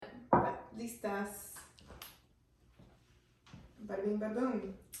listas. Bada bing, bada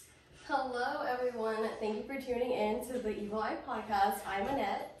boom. Hello, everyone. Thank you for tuning in to the Eye Ep1 podcast. I'm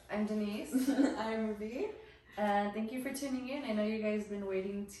Annette. I'm Denise. I'm Ruby. And thank you for tuning in. I know you guys have been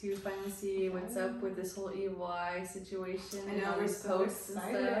waiting to finally see what's up with this whole EY situation. I know, and all we're these so posts and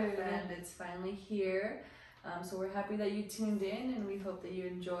excited. stuff, and it's finally here. So we're happy that you tuned in, and we hope that you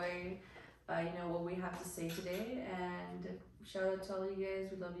enjoy, what we have to say today. And shout out to all you guys.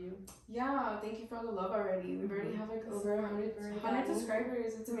 We love you. Yeah, thank you for all the love already. We already have like over 100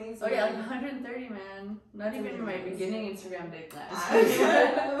 subscribers. It's amazing. Oh yeah, like 130, man. Not even in my beginning Instagram day class. Do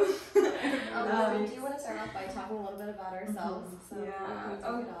you want to start off by talking a little bit about ourselves? So we can kick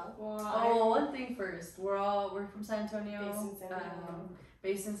it off. One thing first. We're from San Antonio.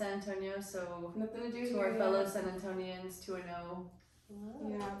 Based in San Antonio, so nothing to do to here. our fellow San Antonians, 2-0.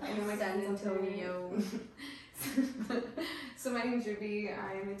 Yeah, I know my San Antonio. So my name's Ruby.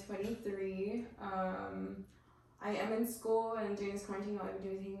 I am 23. I am in school, and during this quarantine, all I've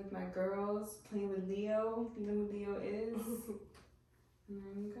been doing is hanging with my girls, playing with Leo. You know who Leo is? And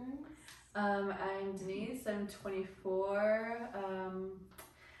then you guys? I'm Denise. I'm 24.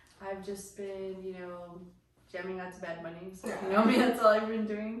 I've just been, jamming out to Bad Money. So you know me, that's all I've been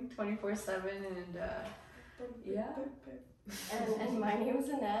doing 24/7, and yeah. And my name is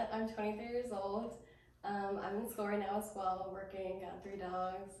Annette. I'm 23 years old. I'm in school right now as well. I'm working, got 3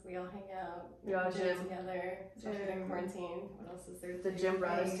 dogs. We all hang out. We all gym together, especially during quarantine. What else is there? The gym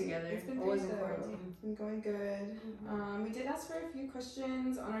brought us together. It's been It great wasn't though. quarantine. It's been going good. We did ask for a few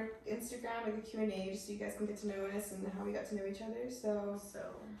questions on our Instagram, like a Q&A, just so you guys can get to know us and how we got to know each other. So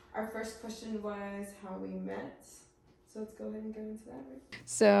our first question was how we met. So let's go ahead and go into that.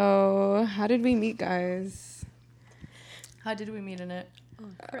 So how did we meet, guys? How did we meet in it?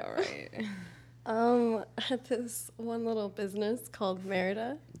 All right. At this one little business called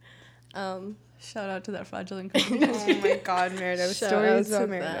Merida. Shout out to that fraudulent company. Oh my God, Merida. Stories about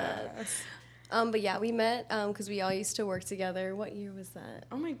Merida. But yeah, we met because we all used to work together. What year was that?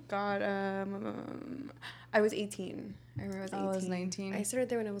 Oh my God. I was 18. I remember I was 18. I was 19. I started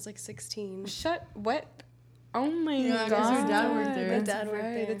there when I was like 16. What? Oh my God. because your dad worked there. My dad worked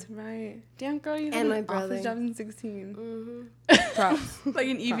there. That's right. Damn, girl, you And had my an brother. office job in 16. Mm-hmm. Props. Like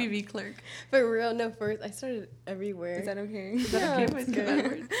an EVV clerk. For real, no, first, I started everywhere. Is that okay? Is that okay? Is that a bad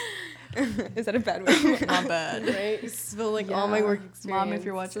word? Is that a bad word? My bad. Right? So like all my work experience. Mom, if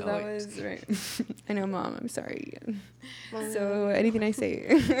you're watching. So that was right. I know, Mom. I'm sorry. So anything I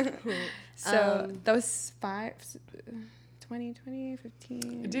say. So that was 2020,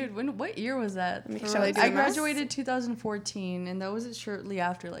 15. Dude, what year was that? Shall I do I the math? graduated 2014, and that was shortly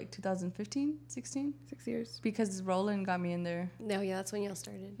after, like 2015, 16? 6 years. Because Roland got me in there. No, yeah, that's when y'all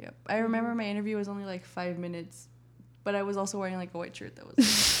started. Yep. I remember my interview was only like 5 minutes, but I was also wearing like a white shirt that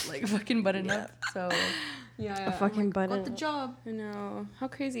was like fucking buttoned up. So Yeah. A fucking button. got the job. I know. How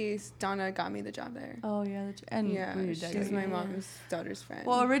crazy is Donna got me the job there. Oh yeah, and Yeah, Ruby she's Decker. my mom's daughter's friend.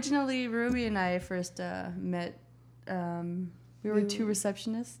 Well, originally Ruby and I first met. We were 2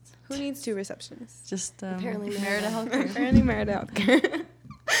 receptionists. Who needs 2 receptionists? Just Apparently Merida Healthcare. Apparently Merida Healthcare.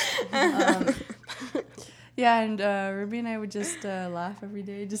 Yeah, and Ruby and I would just laugh every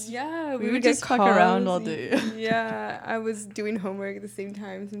day. We would get just fuck calls. around all day. Yeah, I was doing homework at the same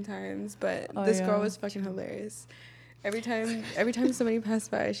time sometimes, but this girl was fucking hilarious. Every time somebody passed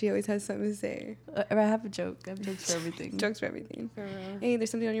by, she always has something to say. I have a joke. I have jokes for everything. Jokes for everything. For real. Hey,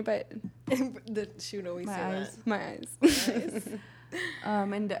 there's something on your butt. She would always My say eyes. My eyes. that.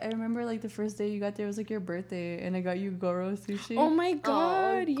 And I remember like the first day you got there was like your birthday, and I got you Goro sushi. Oh my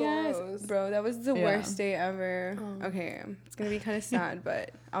God, yes. gross. Bro, that was the Yeah. worst day ever. Oh. Okay, it's going to be kind of sad,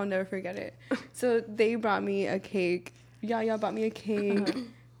 but I'll never forget it. So they brought me a cake. Y'all bought me a cake,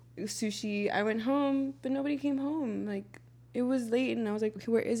 sushi. I went home, but nobody came home. Like, it was late, and I was like, okay,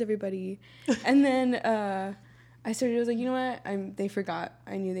 where is everybody? And then I was like, you know what? They forgot.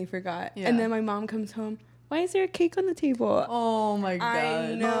 I knew they forgot. Yeah. And then my mom comes home. Why is there a cake on the table? Oh my God.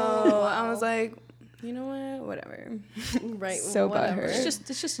 I know. Oh, wow. I was like, you know what? Whatever. Right. So whatever. butthurt.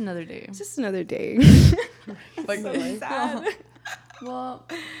 It's just another day. It's just another day. Like, So sad. well,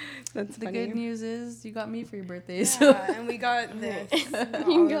 That's the funny. good news is you got me for your birthday. Yeah, So. and we got this. You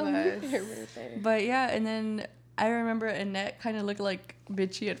all got of me us. for your birthday. But yeah, and then I remember Annette kind of looked like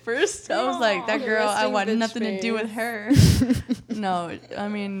bitchy at first. I was like, that girl, I Resting want bitch nothing to do face. with her. No, I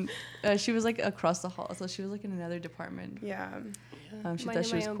mean, she was like across the hall, so she was like in another department. Yeah. She Minded thought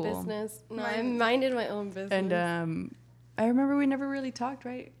she was my own cool. business. No, I minded my own business. And I remember we never really talked,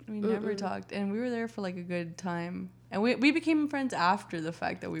 right? We never Mm-mm. talked, and we were there for like a good time. And we became friends after the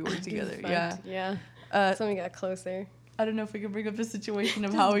fact that we worked together. Yeah. Yeah. So we got closer. I don't know if we can bring up the situation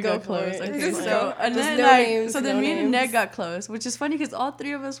of how we go got for close. it. Okay, It's fine. so and Just then no names, so then no me and names. Ned got close, which is funny because all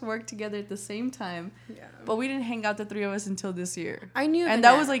three of us worked together at the same time, Yeah. but we didn't hang out the three of us until this year. I knew, And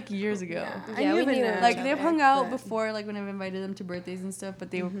that was like years ago. Yeah, Yeah, I knew we of knew Annette, Like they've hung out but before, like when I've invited them to birthdays and stuff, but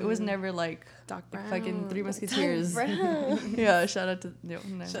they it was never like Doc Brown. fucking Three Musketeers. Brown. Yeah, shout out to no,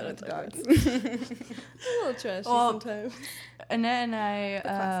 Shout out to Dogs. a little trashy Well, sometimes. Annette and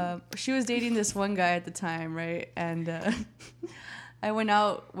I, she was dating this one guy at the time, right? And I went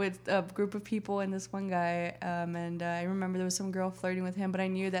out with a group of people and this one guy, and I remember there was some girl flirting with him, but I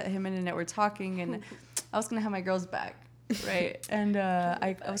knew that him and Annette were talking, and I was gonna have my girls back, right? And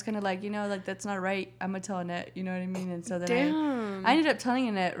I was kind of like, like that's not right. I'm gonna tell Annette, you know what I mean? And so then Damn. I ended up telling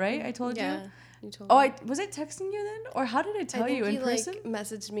Annette, right? I told you. You told Oh, me. was I texting you then, or how did I tell I think you in person? Like,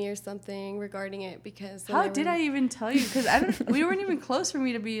 messaged me or something regarding it because. How did I even tell you? Because we weren't even close for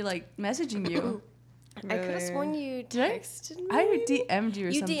me to be like messaging you. I could have sworn you Did I? texted me. I DM'd you or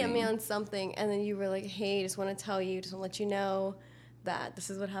You something. DM'd me on something, and then you were like, "Hey, just want to tell you, just want to let you know that this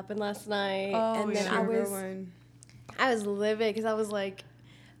is what happened last night." Oh, and then yeah. I was livid because I was like,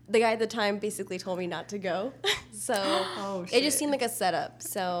 the guy at the time basically told me not to go, so Oh, it just shit. seemed like a setup.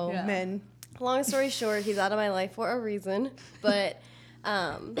 So Yeah. Men. long story short, he's out of my life for a reason. But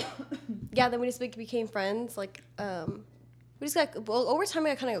yeah, then we just became friends. Like we just got over time. We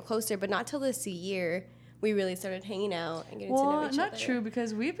got kind of got closer, but not till this year we really started hanging out and getting to know Well, each not other. true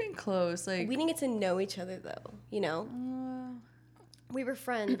because we've been close. Like We didn't get to know each other though. You know, we were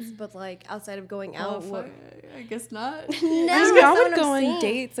friends, but like outside of going out, I guess not. no, I mean, that's y'all not would what go I'm on saying.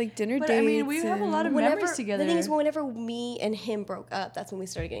 dates, like dinner But dates. I mean, we have a lot of memories together. The thing is, whenever me and him broke up, that's when we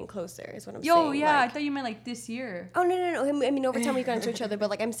started getting closer. Is what I'm Yo, saying. yeah, I Like, thought you meant like this year. oh no. I mean, over time we got into each other, but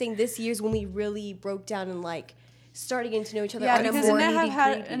like I'm saying, this year's when we really broke down and like started getting to know each other. Yeah, on a because more and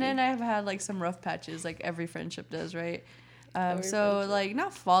nitty-gritty. then I have had like some rough patches, like every friendship does, right? Every So friendship. like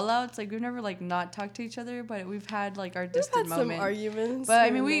not fallouts, like we've never like not talked to each other, but we've had like our We've distant had some moments. arguments. But I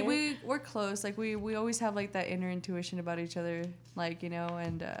here mean, and there. we're close. Like we always have like that inner intuition about each other, like and.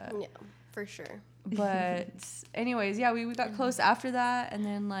 Yeah, for sure. But anyways, yeah, we got close after that, and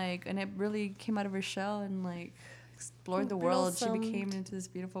then like, and it really came out of her shell and like explored the world. She became into this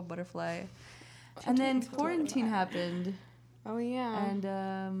beautiful butterfly. And then quarantine happened, Oh yeah. and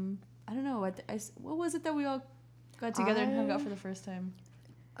I don't know what was it that we all got together and hung out for the first time.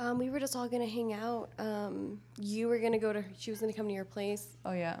 We were just all gonna hang out. You were gonna go to. She was gonna come to your place.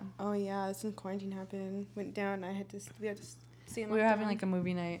 Oh yeah, Oh yeah. Since quarantine happened, went down. We had to see him. we were having like a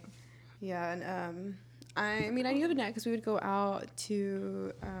movie night. Yeah, and I mean, I knew of Annette because we would go out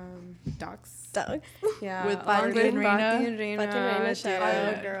to docks. Dogs. Yeah, With along Bati and Reina. Bati and Reina. Bati and Reina, shout out,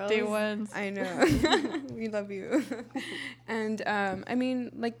 Yeah. girls. Day ones. I know. We love you. And I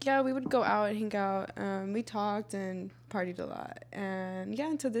mean, like, yeah, we would go out and hang out. We talked and partied a lot. And yeah,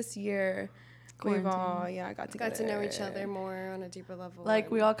 until this year, we've all got together. Got to know each other more on a deeper level. Like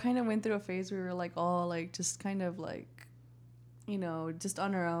and- we all kind of went through a phase where we were like all like just kind of like, just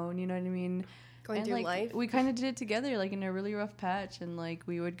on our own. You know what I mean? going And through like life. we kind of did it together, like in a really rough patch, and like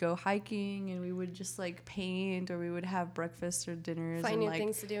we would go hiking and we would just like paint, or we would have breakfast or dinners, Find and new like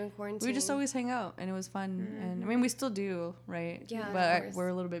things to do in quarantine. we would just always hang out, and it was fun. And I mean, we still do, right? Yeah, of but course. we're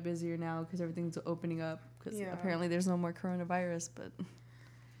a little bit busier now because everything's opening up. Because Yeah. apparently there's no more coronavirus. But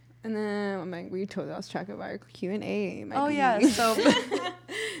And then we totally lost track of our Q&A. so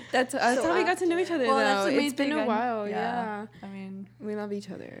that's how we got to know each other. Well, though. that's the main It's been thing. a while. Yeah. I mean, We love each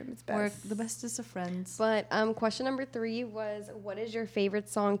other. It's best. we're the bestest of friends. But question number 3 was, what is your favorite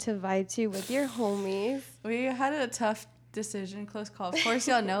song to vibe to with your homies? We had a tough decision, close call. Of course,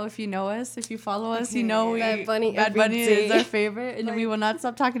 y'all know if you know us, if you follow us, you know Bad Bunny Bad every Bunny day. is our favorite, and we will not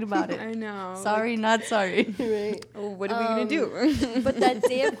stop talking about it. I know. Sorry, not sorry. Right. What are we gonna do? But that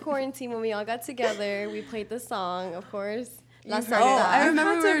day of quarantine when we all got together, we played the song, of course. La Oh, Santa. I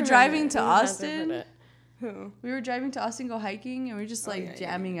remember had we to were have driving heard to You had to have Austin. heard it. Who? We were driving to Austin, go hiking, and we were just like yeah,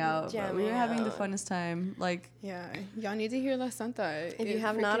 jamming out. But we were Jamming having the out. funnest time. Like, Yeah, y'all need to hear La Santa. If you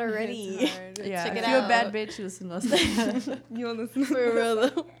have not freaking already. hits hard. yeah, Check if it you're a out. bad bitch, listen to us. You'll listen. For real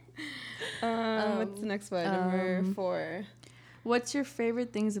though. What's the next one? Number 4. What's your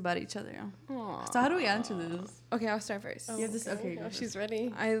favorite things about each other? Aw. So how do we answer this? Okay, I'll start first. You have this. Okay, go Oh, first. she's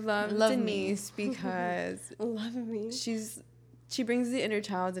ready. I love Love Denise because Love me. she brings the inner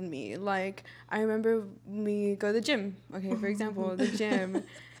child in me. Like, I remember we go to the gym. Okay, for example, the gym.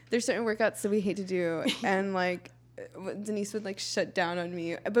 There's certain workouts that we hate to do, and like Denise would like shut down on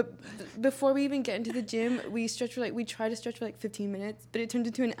me. But before we even get into the gym, we try to stretch for like 15 minutes, but it turned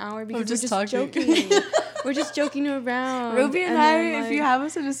into an hour because just we're just talking. joking. we're just joking around. Ruby and then, I, like, if you have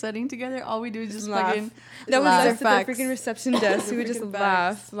us in a setting together, all we do is just laugh. fucking That was laugh. us at the freaking reception desk. We would just Freaking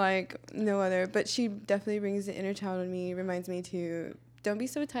laugh like no other. But she definitely brings the inner child in me. Reminds me to don't be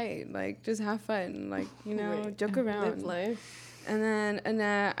so tight. Like just have fun. Like joke around. Live life. And then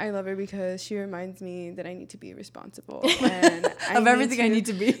Annette, I love her because she reminds me that I need to be responsible and of everything I need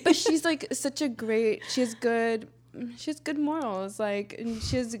to be. But she's like such a great. She has good morals. Like and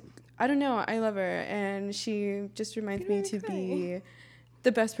she has. I don't know. I love her, and she just reminds me to be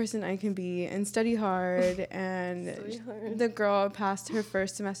the best person I can be and study hard. And the girl passed her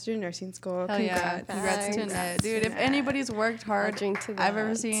first semester in nursing school. Hell yeah. Congrats to Annette. Dude, if anybody's worked hard I've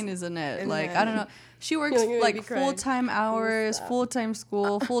ever seen is Annette. Like, I don't know. She works like full-time hours, full-time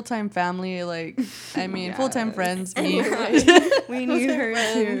school, full-time family. Like, I mean, full-time friends. Me. We need her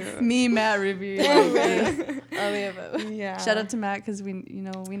too. Me, Matt, Ruby. Yeah. Shout out to Matt because we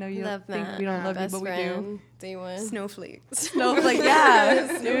know you love think Matt. we don't love you, but friend. we Day one. Snowflake. Snowflake,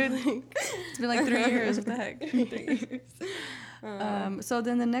 yeah, dude. It's been like 3 years. What the heck? 3 years. So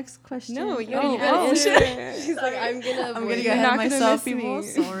then the next question. No, you gotta answer. She's like, I'm gonna get ahead of myself, people. Me.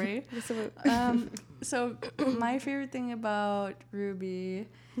 Sorry. So my favorite thing about Ruby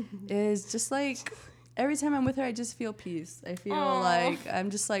is just like every time I'm with her, I just feel peace. I feel like I'm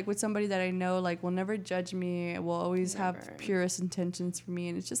just like with somebody that I know like will never judge me, will always have purest intentions for me,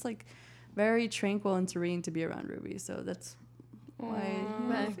 and it's just like very tranquil and serene to be around Ruby. So that's why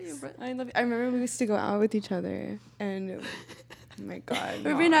I love you. I remember we used to go out with each other, and oh my God,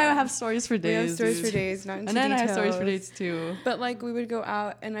 Ruby and I have stories for days. We have stories for days, not into and then details. I have stories for days too. But like we would go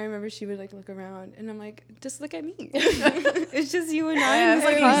out, and I remember she would like look around, and I'm like, just look at me. It's just you and I. I have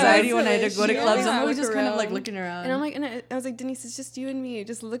like anxiety when I go to clubs. I'm always just kind of like around. looking around. And I'm like, I was like, Denise, it's just you and me.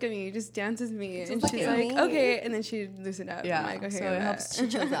 Just look at me. Just dance with me. Just and look she's at like, me. okay. And then she'd loosen up. Yeah, I'm like, okay, so it helps. She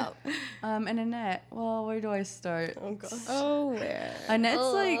chills out. And Annette, well, where do I start? Oh gosh. Oh, where?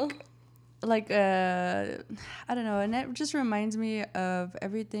 Annette's like I don't know. Annette just reminds me of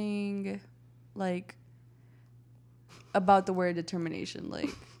everything, like about the word determination. Like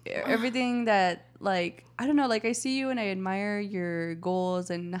everything that like I don't know. Like I see you and I admire your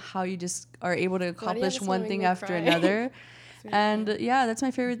goals and how you just are able to accomplish one thing after another. And yeah, that's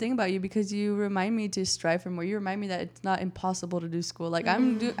my favorite thing about you because you remind me to strive for more. You remind me that it's not impossible to do school. Like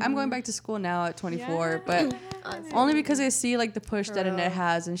I'm going back to school now at 24, but only because I see like the push that Annette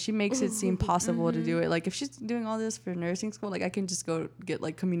has, and she makes it seem possible to do it. Like if she's doing all this for nursing school, like I can just go get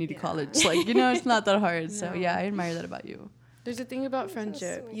like community college. Like it's not that hard. So yeah, I admire that about you. There's a thing about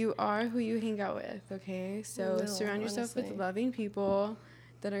friendship. You are who you hang out with, okay? So surround yourself with loving people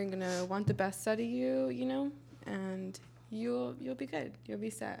that are gonna want the best out of you, and you'll be good. You'll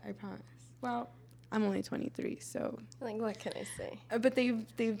be set, I promise. Well, I'm only 23, so like what can I say? but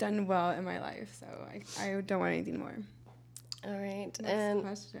they've done well in my life, so I don't want anything more. All right, Next and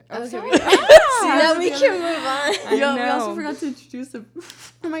question. okay, Sorry. now we can move on. Yeah, we also forgot to introduce them.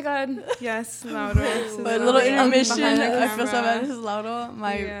 Oh my God! Yes, Laura. My little intermission. Behind the I feel so bad. camera. This is Lauro,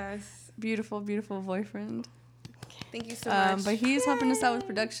 my Yes. beautiful, beautiful boyfriend. Thank you so much. But he's helping us out with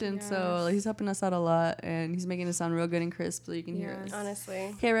production, Yes. so he's helping us out a lot, and he's making it sound real good and crisp, so you can hear us.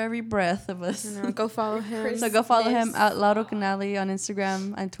 Honestly, Hear every breath of us. Go follow him. So go follow him at Lauro Canali on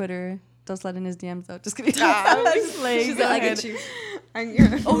Instagram and Twitter. Don't slide in his DMs though. Just kidding. she's like, I get you.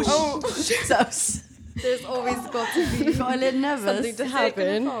 Oh, Jesus. There's always got to be something to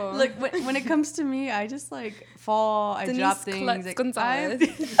happen. Look, when it comes to me, I just like fall. I drop things. Like, Gonzalez.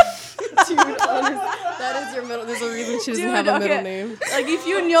 Dude, that is your middle. There's a reason she doesn't have a middle name. Like if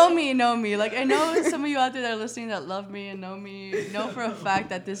you know me, know me. Like I know some of you out there that are listening that love me and know me, know for a fact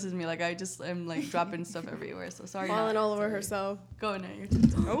that this is me. Like I just am like dropping stuff everywhere. So sorry. Falling all over herself. Go in there. Your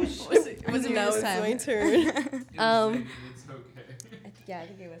turn. Oh shit! Was it Now this it's time? my turn. It's okay. Yeah, I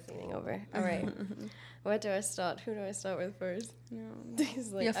think it was leaning over. All right. Where do I start? Who do I start with first?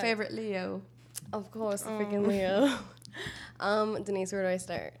 He's like, Your favorite Leo. Of course, freaking Leo. Denise, where do I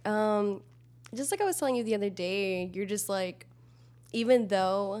start? Just like I was telling you the other day, you're just like, even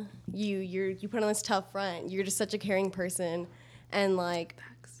though you put on this tough front, you're just such a caring person, and like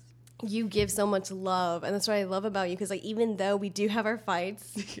you give so much love, and that's what I love about you. Because like even though we do have our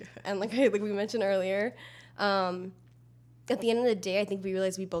fights, and like we mentioned earlier, at the end of the day, I think we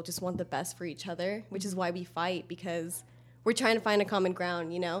realize we both just want the best for each other, which is why we fight, because we're trying to find a common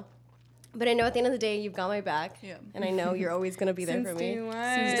ground, But I know at the end of the day, you've got my back, and I know you're always gonna be there for me.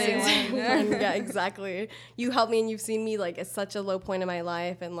 Since Day one. Yeah, exactly. You helped me, and you've seen me like at such a low point in my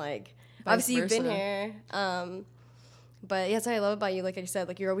life, and like obviously you've been here. But yeah, that's what I love about you. Like I said,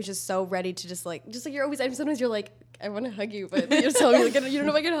 like you're always just so ready to just like you're always. Sometimes you're like, I want to hug you, but you'll tell me like you don't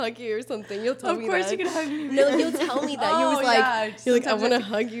know if I can hug you or something. You'll tell me that. Of course you can hug me. No, like, you'll tell me that. You was like, you're like, I want to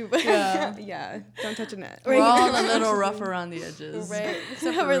hug you, but yeah, don't touch a net. We're all a little rough around the edges. Right.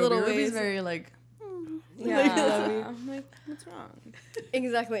 Except Have for our Ruby. little Ruby's ways. very like. Yeah, I'm like, what's wrong?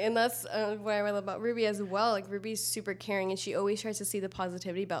 Exactly, and that's what I love about Ruby as well. Like Ruby's super caring, and she always tries to see the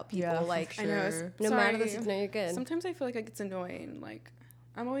positivity about people. Yeah, like sure. I know. no matter the situation, you're good. Sometimes I feel like it gets annoying. Like,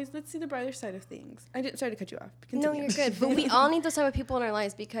 I'm always, let's see the brighter side of things. Sorry to cut you off. No, Continue. you're good. But we all need those type of people in our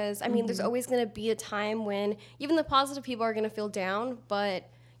lives because, I mean, there's always going to be a time when even the positive people are going to feel down, but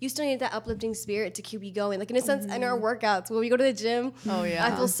you still need that uplifting spirit to keep you going. Like, in a sense, in our workouts, when we go to the gym,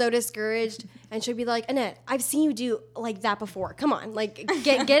 I feel so discouraged. And she'll be like, Annette, I've seen you do like that before. Come on. Like,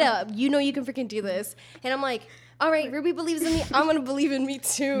 get up. You know you can freaking do this. And I'm like, all right, Ruby believes in me. I'm going to believe in me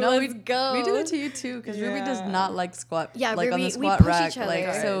too. No, Let's go. We do it to you too, because Ruby does not like squat. Yeah, like Ruby, on the we squat push rack. each other.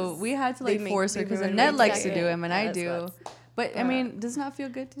 Like, so we had to like force her because ruin Annette my likes to jacket. do them and I Yeah, do. that's But I mean, does it not feel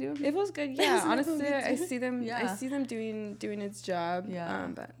good to do them? It feels good. Yeah, honestly, I see them. Yeah. I see them doing its job. Yeah.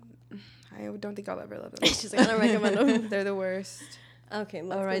 But I don't think I'll ever love them. She's like, I don't recommend them. They're the worst. Okay,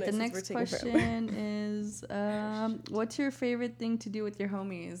 let's All go right, the next since next we're taking forever. question is, what's your favorite thing to do with your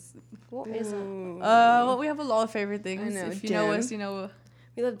homies? What is it? Well, we have a lot of favorite things. know, If you know gym. us, you know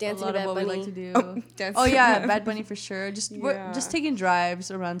We love a dancing lot to of Bad what we Bunny. like to do. That's Oh yeah, Bad Bunny for sure. Just Yeah. just taking drives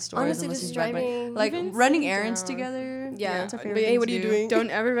around stores Honestly, and just listening to Bad Bunny. driving. Like Even running sitting errands down. together. Yeah. That's our But, favorite hey, thing what to are you do. doing? Don't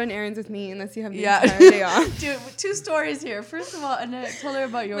ever run errands with me unless you have the Yeah. entire day off. Dude, two stories here. First of all, Annette, tell her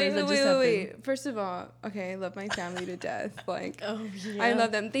about yours that just happened. First of all, okay, I love my family to death. Like, Oh, yeah. I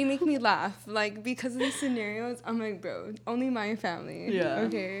love them. They make me laugh. Like, because of these scenarios, I'm like, bro, only my family. Yeah.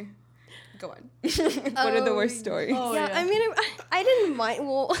 Okay. Go on. What are the worst stories? Oh, yeah, yeah. I mean, I didn't mind.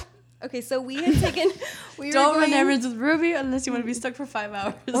 Well, okay, so we had taken. Don't run errands with Ruby unless you want to be stuck for 5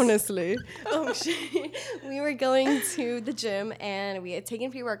 hours. Honestly. Oh, shit. We were going to the gym and we had taken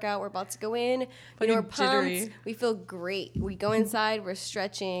pre-workout. We're about to go in. You know, we're pumped. jittery. We feel great. We go inside. We're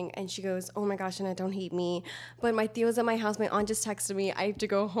stretching. And she goes, oh, my gosh, Annette, don't hate me. But my Theo's at my house. My aunt just texted me. I have to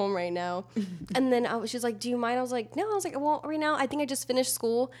go home right now. And then she's like, do you mind? I was like, no. I was like, well, right now, I think I just finished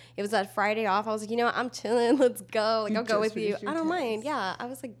school. It was that Friday off. I was like, you know what? I'm chilling. Let's go. Like, I'll go just with you. finished your I don't mind. Yeah. I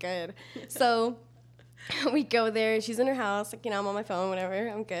was like, good. So we go there. She's in her house. Like, you know, I'm on my phone, whatever.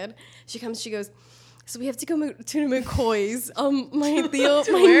 I'm good. She comes. She goes, so we have to go to McCoy's. My Theo.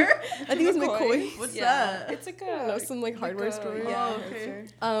 Where? I think it's McCoy. What's Yeah. that? It's like I don't know, some like hardware a- store. Yeah.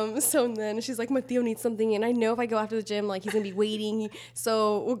 Oh, okay. So then she's like, Matteo needs something, and I know if I go after the gym, like he's gonna be waiting,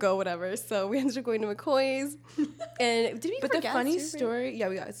 so we'll go, whatever. So we ended up going to McCoy's, and did we? But the forget funny too, right? story, yeah,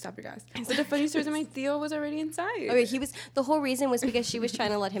 we got to stop your gas. But the funny story is that my Theo was already inside. Okay, he was. The whole reason was because she was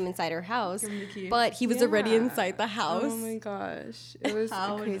trying to let him inside her house, Give him the key. but he was already Yeah. inside the house. Oh my gosh, it was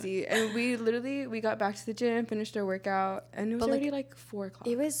How would crazy. And we got back to the gym, finished our workout, and it was But, like, already like 4 o'clock.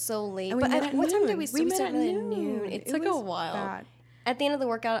 It was so late. And we But met at at what time did noon. we? We met started at at noon. It It took a was while. bad. At the end of the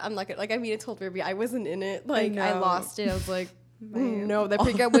workout, I'm like I mean, I told Ruby I wasn't in it. Like I know. lost it. I was like, Man. no, that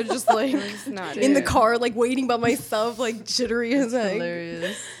pre-workout was just like It's not in the it. car, like waiting by myself, like jittery as heck.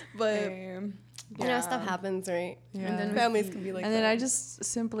 Hilarious. But Same. you know, stuff happens, right? Yeah. And then families can be like. And then that. I just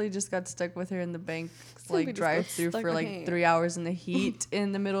simply got stuck with her in the bank, So we like just drive got through stuck for with like her. 3 hours in the heat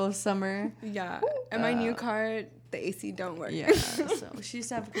in the middle of summer. Yeah, and my new car, the AC don't work. Yeah. So she used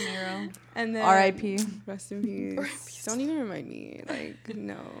to have a Camaro. And then R.I.P. Rest in peace. Don't even remind me. Like,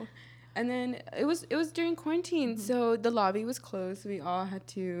 no. And then it was during quarantine, so the lobby was closed. So we all had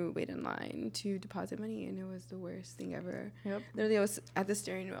to wait in line to deposit money, and it was the worst thing ever. Yep. Literally, I was at the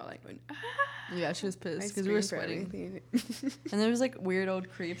steering wheel, like, when, Yeah, she was I pissed because we were screamed for sweating. everything. And there was like weird old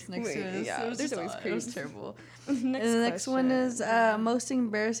creeps next to us. Yeah, It was there's just always It was creeps. terrible. next And the next one question. is most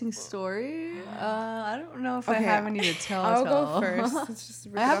embarrassing story. I don't know if I Okay, have any to tell. I'll go first. Let's just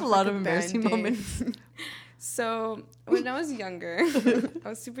rip I it have off a lot like of embarrassing Band-Aid. moments. So when I was younger, I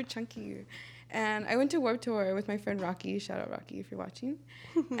was super chunky, and I went to Warped Tour with my friend Rocky. Shout out Rocky if you're watching.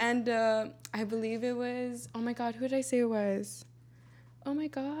 And I believe it was. Oh my God, who did I say it was? Oh my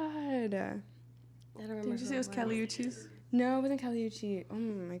God. I don't remember. Did you say it was Caliucci's? No, it wasn't Caliucci. Oh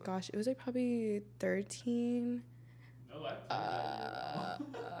my gosh, it was like probably 13. No, I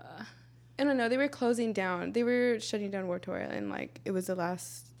I don't know. They were closing down. They were shutting down Warped Tour, and like it was the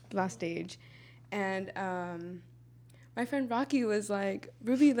last stage. And my friend Rocky was like,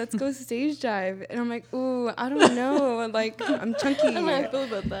 Ruby, let's go stage dive. And I'm like, ooh, I don't know. Like, I'm chunky. I don't know how I feel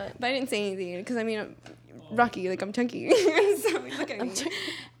about that. But I didn't say anything because, I mean, Rocky, like, I'm chunky. So he's looking at me.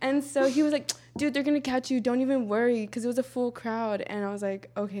 And so he was like, dude, they're going to catch you. Don't even worry, because it was a full crowd. And I was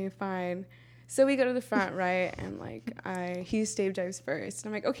like, okay, fine. So we go to the front, right? And, like, he stage dives first. And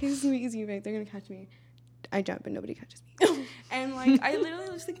I'm like, okay, this is going to be easy, right? They're going to catch me. I jump and nobody catches me. And like I literally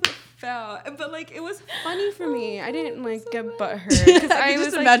just like fell, but like it was funny for me. I didn't like get butthurt because I was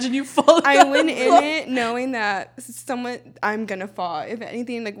just like, imagine you falling. I went in it knowing that I'm gonna fall. If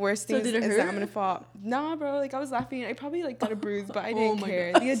anything, like worst thing is that I'm gonna fall. Nah, bro. Like I was laughing. I probably like got a bruise, but I didn't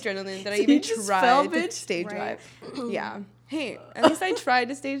care. The adrenaline that I even tried to stage dive. Yeah. Hey, at least I tried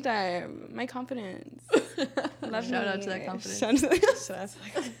to stage dive. My confidence. Shout out to that confidence.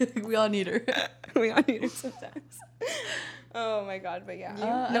 We all need her. We all need her sometimes. Oh my god, but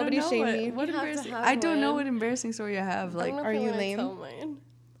yeah. Nobody shamed me. What embarrassing? I don't know what embarrassing story I have. Like, are you lame?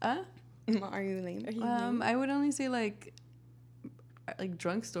 Huh? Are you lame? I would only say like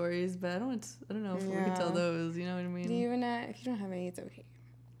drunk stories, but I don't know if we can tell those. You know what I mean? Do you if you don't have any, it's okay.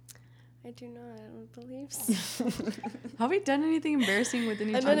 I do not. I don't believe so. Have we done anything embarrassing with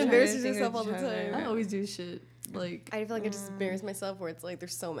any? I'm not embarrassing myself all the time. I always do shit. Like I feel like I just embarrass myself where it's like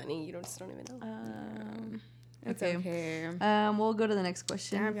there's so many you just don't even know. It's okay. We'll go to the next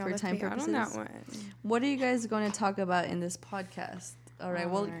question for time purposes. On that one. What are you guys going to talk about in this podcast? All right.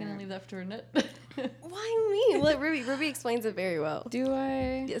 Well, you're gonna leave that for Annette. Why me? Well, Ruby explains it very well. Do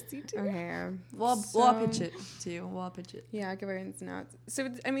I? Yes, you do. Okay. We'll pitch it to you. We'll pitch it. Yeah, I'll give her ins and outs. So,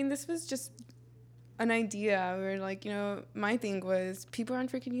 I mean, this was just an idea where, like, you know, my thing was people on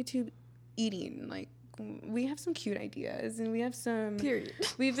freaking YouTube eating. Like, we have some cute ideas and we have some... Period.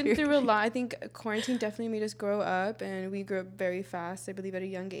 We've been through a lot. I think quarantine definitely made us grow up, and we grew up very fast, I believe, at a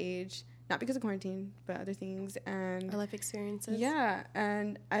young age. Not because of quarantine, but other things. And our life experiences. Yeah,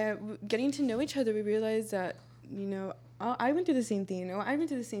 and getting to know each other, we realized that, you know, I went through the same thing. I went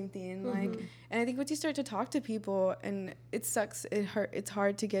through the same thing. Like, and I think once you start to talk to people, and it sucks. It's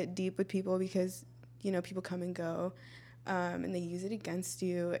hard to get deep with people because, you know, people come and go, and they use it against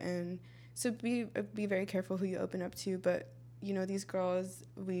you. And so be very careful who you open up to. But, you know, these girls,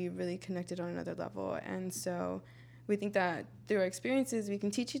 we really connected on another level, and so we think that through our experiences, we can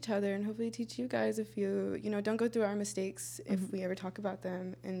teach each other and hopefully teach you guys if you know, don't go through our mistakes if we ever talk about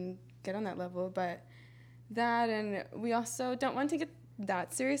them and get on that level. But that, and we also don't want to get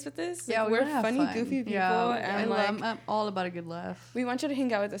that serious with this. Yeah, like, we're funny, goofy people. Yeah, and I'm all about a good laugh. We want you to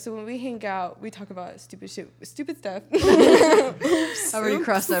hang out with us. So when we hang out, we talk about stupid stuff. I already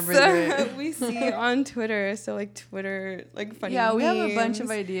crossed that bridge. So we see on Twitter. So like Twitter, like funny memes. We have a bunch of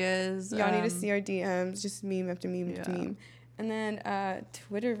ideas. Y'all need to see our DMs, just meme after meme after meme. And then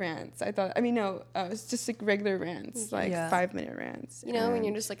Twitter rants. It's just like regular rants, like 5-minute rants. You know, when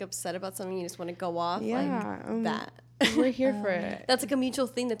you're just like upset about something, you just want to go off. Yeah, like that. We're here for it. That's like a mutual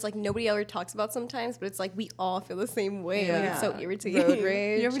thing that's like nobody ever talks about sometimes, but it's like we all feel the same way. Yeah. Like it's so irritating. Road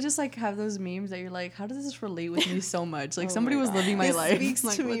rage. You ever just like have those memes that you're like, how does this relate with me so much? Like somebody was living my life. Speaks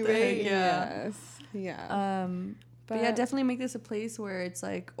like, to me, right? Yeah. Yes. Yeah. But yeah, definitely make this a place where it's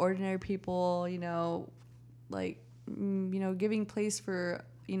like ordinary people, you know, like, you know, giving place for,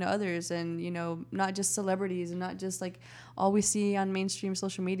 you know, others, and, you know, not just celebrities and not just like all we see on mainstream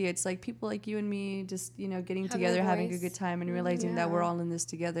social media. It's like people like you and me just, you know, getting together, having a good time, and realizing that we're all in this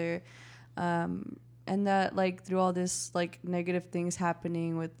together. And that like through all this like negative things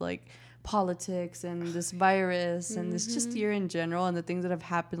happening with like politics and this virus and this just year in general, and the things that have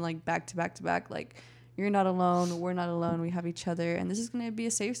happened like back to back to back, like you're not alone, we're not alone, we have each other, and this is going to be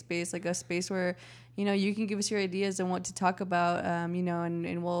a safe space, like a space where, you know, you can give us your ideas and what to talk about, you know,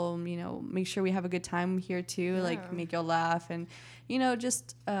 and we'll, you know, make sure we have a good time here too, like make y'all laugh, and, you know,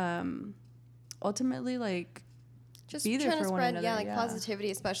 just ultimately like just be there trying for to one spread another,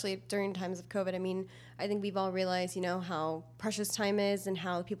 positivity, especially during times of COVID. I mean, I think we've all realized, you know, how precious time is and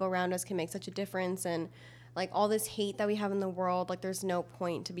how people around us can make such a difference, and like all this hate that we have in the world, like there's no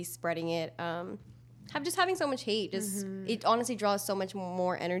point to be spreading it. Having so much hate, it honestly draws so much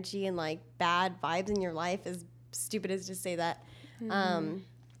more energy and like bad vibes in your life, as stupid as to say that.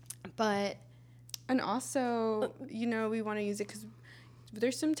 But and also, you know, we want to use it because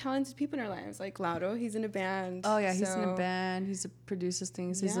there's some talented people in our lives, like Lauro. He's in a band. Oh yeah, he's in a band. He produces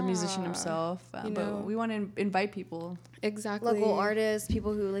things. He's a musician himself. But we want to invite people. Exactly. Local artists,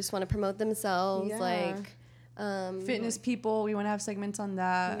 people who just want to promote themselves, like. Fitness people, we want to have segments on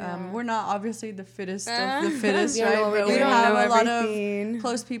that. We're not obviously the fittest of the We fittest, don't right? know what But we're we doing. have a lot Everything. of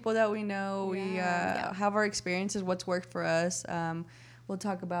close people that we know. We have our experiences, what's worked for us. We'll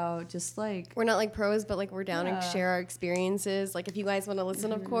talk about just like... We're not like pros, but like we're down and share our experiences. Like if you guys want to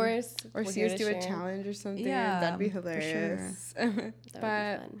listen, of course. Or see us do a challenge or something. That'd be hilarious. That would be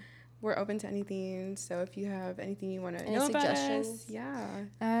fun. We're open to anything, so if you have anything you want to Any know about suggestions? us,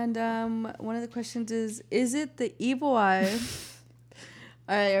 And one of the questions is it the evil eye?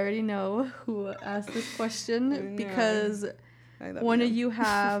 I already know who asked this question because one of you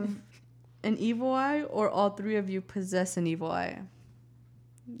have an evil eye, or all three of you possess an evil eye?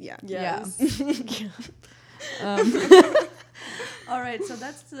 Yeah. Yes. All right, so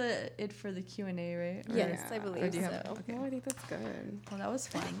that's it for the Q&A, right? Or- Yes, I Yeah. believe Or do you so. have? Okay. No, I think that's good. Well, that was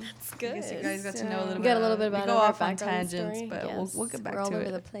fun. That's good. I guess you guys got to know a little We bit. got a little bit about we go our off on background tangents, story. but Yes, we'll get back we're all to over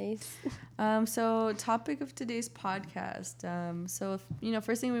it. the place. So topic of today's podcast. So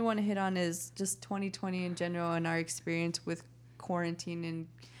first thing we want to hit on is just 2020 in general and our experience with quarantine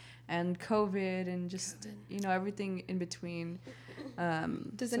and COVID and just everything in between.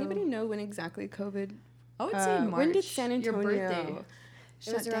 Does anybody know when exactly COVID? I would say March. When did San Antonio? Your birthday.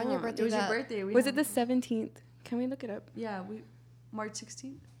 It was around your birthday. It was your birthday. Was it the 17th? Can we look it up? Yeah, March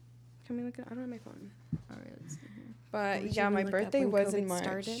 16th. Can we look it? I don't have my phone. All right, let's see here. But Would yeah, you my look up birthday when was in COVID March.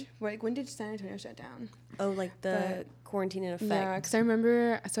 started? Like, when did San Antonio shut down? Oh, like the quarantine in effect. Yeah, because I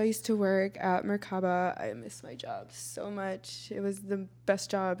remember, so I used to work at Merkaba. I missed my job so much. It was the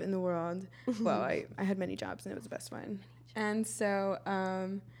best job in the world. Well, I had many jobs, and it was the best one. And so,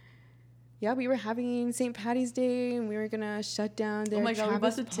 yeah, we were having St. Patty's Day, and we were going to shut down their Oh my God, we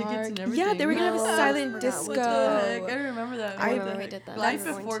bought Travis the tickets Park. and everything. Yeah, they were going to have a No. silent What disco. What the heck? I remember that. I remember we did that. Life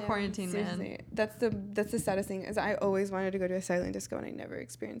That's before too. quarantine, man. Seriously, that's the saddest thing, is I always wanted to go to a silent disco, and I never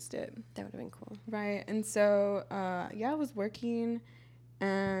experienced it. That would have been cool. Right. And so, yeah, I was working,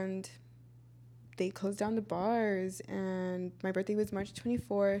 and they closed down the bars, and my birthday was March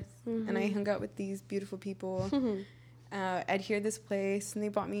 24th, and I hung out with these beautiful people at Here This Place, and they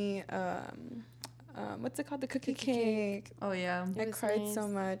bought me, what's it called? The cookie cake. Oh, yeah. I was cried nice. so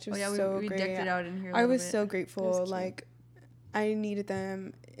much. It was Oh, yeah, so we great. decked it out in here a I little was bit. so It grateful. was cute. Like, I needed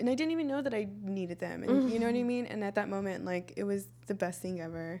them, and I didn't even know that I needed them, and you know what I mean? And at that moment, like, it was the best thing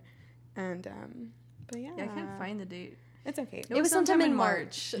ever. And, but yeah. Yeah, I can't find the date. It's okay. It was sometime in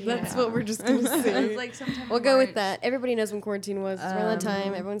March. That's Yeah. what we're just going to It say. was like sometime We'll in go with March. that. Everybody knows when quarantine was. It was around that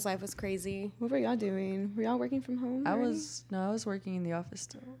time. Everyone's life was crazy. What were y'all doing? Were y'all working from home? I already? was working in the office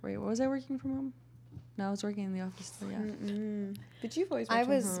still. Wait, was I working from home? No, I was working in the office still, yeah. Mm-mm. But you've always worked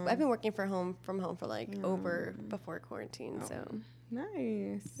from home. I've been working from home for like over before quarantine. So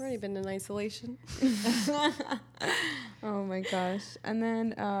Nice. I've already been in isolation. Oh my gosh. And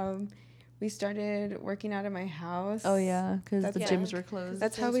then we started working out of my house. Oh, yeah, because the That's- gyms were closed.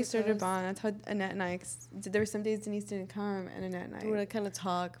 That's how Gyms we were started closed. bond. That's how Annette and I, there were some days Denise didn't come, and Annette and I, We're gonna kind of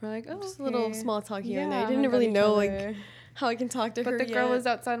talk. we're like, oh, Just a little okay. small talk here and Yeah, there. I didn't hug on really each know like other. how I can talk to her. But the girl yet. was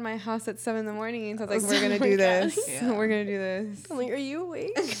outside my house at 7 a.m, so I was like, Oh we're gonna my do gosh. this. Yeah. We're gonna do this. I'm like, are you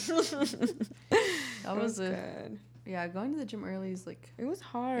awake? That was a, good. yeah, going to the gym early is like, It was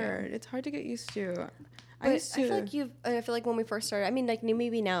hard. It's hard to get used to. But I feel like when we first started, I mean, like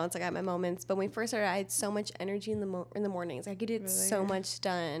maybe now it's like I have my moments, but when we first started, I had so much energy in the mornings. I could get so Really? much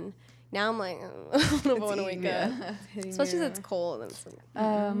done. Now I'm like, I don't know if I want to wake up, Hitting especially you. if it's cold. And it's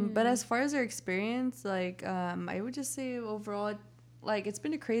like, but as far as our experience, like, I would just say overall, like, it's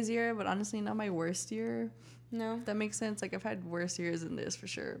been a crazy year, but honestly, not my worst year. No. If that makes sense. Like, I've had worse years than this for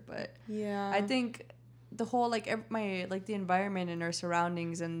sure, but Yeah. I think the whole like the environment and our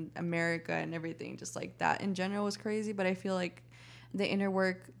surroundings and America and everything, just like that in general was crazy. But I feel like the inner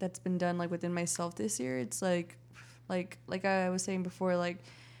work that's been done like within myself this year, it's like I was saying before, like,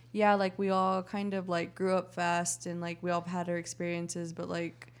 yeah, like we all kind of like grew up fast and like we all had our experiences, but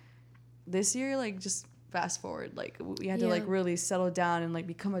like this year, like just fast forward, like we had to like Yeah. really settle down and like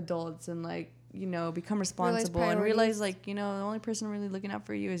become adults and like, you know, become responsible and realize priorities. like, you know, the only person really looking out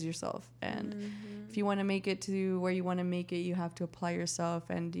for you is yourself. And if you want to make it to where you want to make it, you have to apply yourself.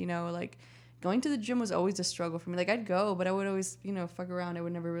 And, you know, like going to the gym was always a struggle for me. Like I'd go, but I would always, you know, fuck around. I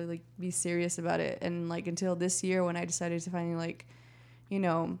would never really like, be serious about it. And like until this year when I decided to finally like, you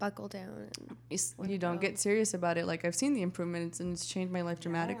know, buckle down. And you don't get serious about it. Like I've seen the improvements and it's changed my life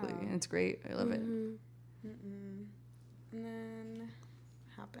dramatically. And it's great. I love it. And then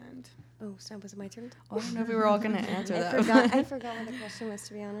happened. Oh, so was it my turn? I don't know if we were all going to answer that. I forgot what the question was,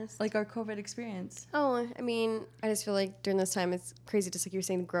 to be honest. Like our COVID experience. Oh, I mean, I just feel like during this time it's crazy, just like you were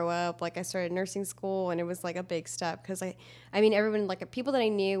saying, to grow up. Like I started nursing school, and it was like a big step because I mean, everyone, like people that I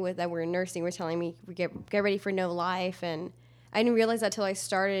knew that were in nursing were telling me get ready for no life, and I didn't realize that till I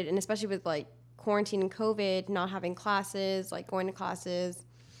started, and especially with like quarantine and COVID, not having classes, like going to classes.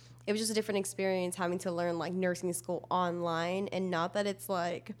 It was just a different experience having to learn like nursing school online, and not that it's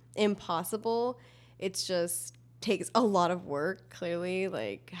like impossible. It's just takes a lot of work, clearly,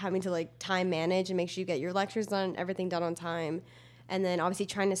 like having to like time manage and make sure you get your lectures done, everything done on time. And then obviously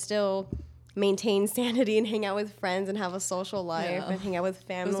trying to still maintain sanity and hang out with friends and have a social life and hang out with It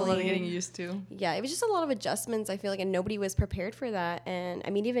family. was a lot of getting used to. Yeah, it was just a lot of adjustments, I feel like, and nobody was prepared for that. And I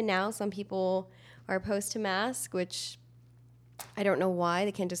mean, even now, some people are opposed to masks, which I don't know why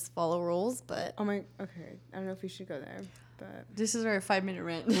they can't just follow rules, but Oh my. Okay. I don't know if we should go there, but This is our 5-minute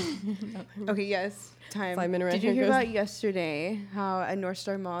rant. okay. Yes. Time. 5-minute rant. Did you Here hear goes. about yesterday how at North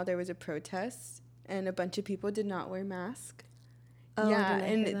Star Mall there was a protest and a bunch of people did not wear masks? Oh, Yeah,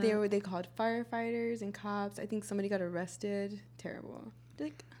 didn't I hear that? they called firefighters and cops. I think somebody got arrested. Terrible.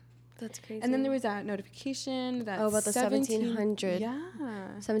 Like, That's crazy. and then there was that notification that about the 1700. Yeah.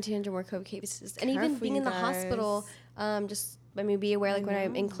 1,700 more COVID cases, and even Careful, being you in the hospital. Be aware, like when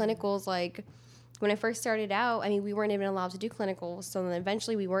I'm in clinicals, like when I first started out, I mean, we weren't even allowed to do clinicals. So then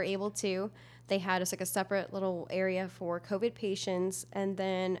eventually we were able to. They had us like a separate little area for COVID patients, and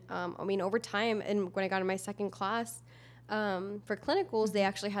then over time, and when I got in my second class. For clinicals, they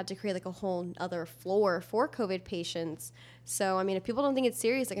actually had to create like a whole other floor for COVID patients. So, I mean, if people don't think it's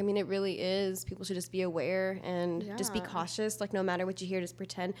serious, like, I mean, it really is. People should just be aware and just be Yeah. cautious. Like, no matter what you hear, just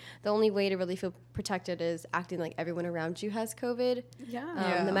pretend. The only way to really feel protected is acting like everyone around you has COVID.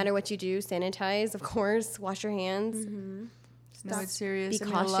 Yeah. No matter what you do, sanitize, of course, wash your hands. No, it's serious. Be I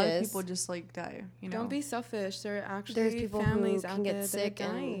mean, a lot of cautious. people just like die. You know. Don't be selfish. There are actually There's people families who out can there get that sick are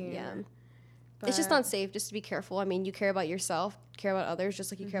and dying. it's just But- not safe. Just to be careful. I mean, you care about yourself, care about others,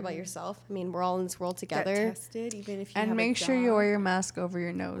 just like you care about yourself. I mean, we're all in this world Get together. tested, even if you And have a make sure you job. wear your mask over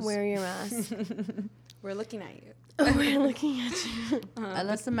your nose. Wear your mask. We're looking at you. We're looking at you.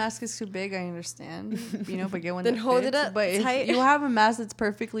 Unless the mask is too big, I understand. But get one Then that hold fits. it up But if tight. you have a mask that's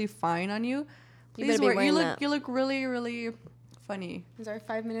perfectly fine on you, You please better be wear. wearing that. You look really, really funny. Is our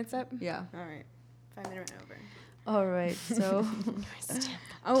 5 minutes up? Yeah. All right. 5 minute run over. All right. So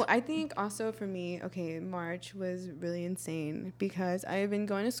Oh, I think also for me, okay, March was really insane because I've been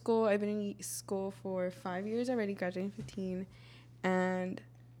going to school. I've been in school for 5 years already, graduating 15, and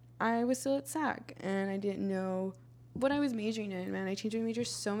I was still at SAC, and I didn't know what I was majoring in, man. I changed my major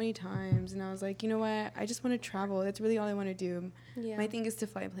so many times, and I was like, you know what? I just want to travel. That's really all I want to do. Yeah. My thing is to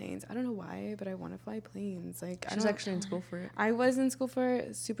fly planes. I don't know why, but I want to fly planes. Like, I she's don't actually in school for it. I was in school for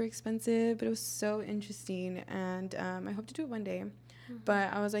it, super expensive, but it was so interesting, and I hope to do it one day.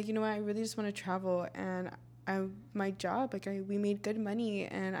 But I was like, you know what? I really just want to travel, and my job, we made good money,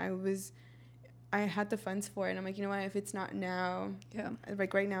 and I had the funds for it, and I'm like, you know what? If it's not now, Yeah.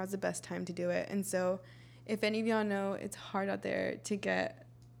 like right now is the best time to do it. And so, if any of y'all know, it's hard out there to get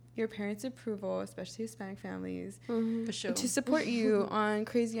your parents' approval, especially Hispanic families, For sure. to support you on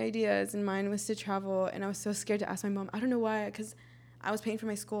crazy ideas. And mine was to travel, and I was so scared to ask my mom. I don't know why, because I was paying for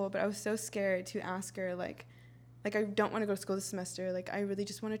my school, but I was so scared to ask her, like I don't want to go to school this semester. Like, I really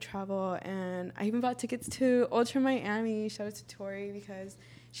just want to travel. And I even bought tickets to Ultra Miami. Shout out to Tori, because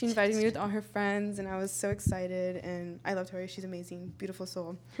she invited me with all her friends, and I was so excited. And I love Tori. She's amazing, beautiful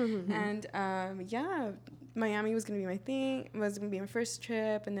soul. And Miami was going to be my thing. It was going to be my first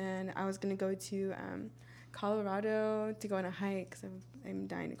trip. And then I was going to go to Colorado to go on a hike, because I'm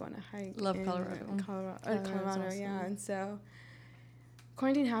dying to go on a hike. Love in Colorado. Colorado, awesome. yeah. And so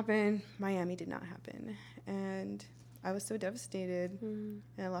quarantine happened. Miami did not happen. And I was so devastated. And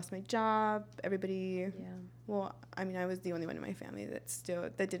I lost my job. Everybody, well, I mean, I was the only one in my family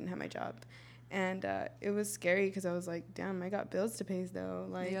that didn't have my job. And it was scary because I was like, damn, I got bills to pay though.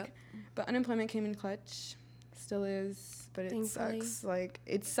 Like, Yep. But unemployment came in clutch. Still is, but it Thankfully. sucks. Like,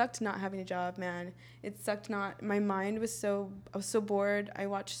 it sucked not having a job, man. It sucked not. My mind was I was so bored. I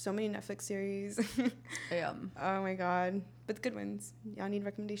watched so many Netflix series. Yeah. Oh my god, but the good ones. Y'all need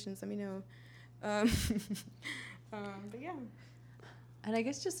recommendations? Let me know. But yeah. And I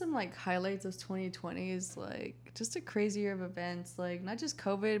guess just some like highlights of 2020 is like just a crazy year of events, like not just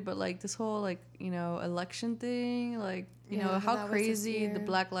COVID, but like this whole like, election thing, like, Yeah, how that was this crazy year. the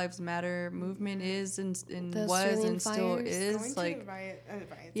Black Lives Matter movement is and The was Australian and still fires. is. Like, to the riot.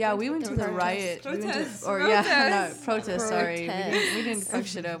 yeah, we went to the riot. We went to, or yeah, not protest. Sorry, we didn't fuck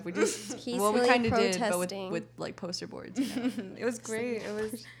shit up. We just we Peacefully kind of did, but protesting. with like poster boards. It was great. It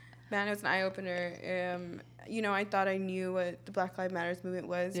was, man, it was an eye opener. I thought I knew what the Black Lives Matters movement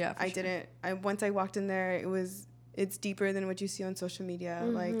was. Yeah, for I sure. didn't. Once I walked in there, it's deeper than what you see on social media.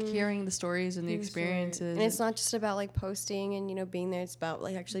 Like, Hearing the stories and the Hearing the story. experiences. And it's not just about like posting and being there. It's about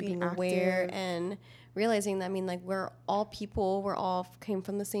like actually Being being aware active. and realizing that we're all people. We're all came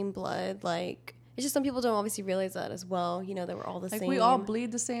from the same blood. Like it's just some people don't obviously realize that as well. That we're all the like same. we all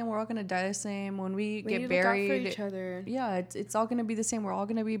bleed the same. We're all gonna die the same. When we we get need to look out buried, for each other. yeah, it's all gonna be the same. We're all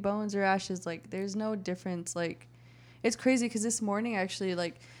gonna be bones or ashes. Like there's no difference. Like it's crazy because this morning actually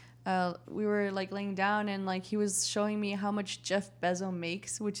we were like laying down and like he was showing me how much Jeff Bezos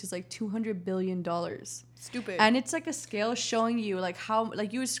makes, which is like $200 billion. Stupid. And it's like a scale showing you like how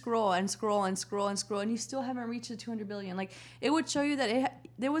like you would scroll and scroll and scroll and scroll and you still haven't reached the 200 billion. Like it would show you that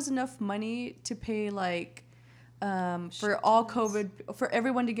there was enough money to pay like for all COVID, for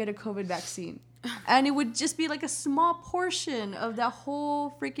everyone to get a COVID vaccine. And it would just be like a small portion of that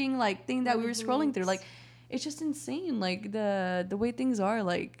whole freaking like thing that we were scrolling through. Like, it's just insane. Like the way things are,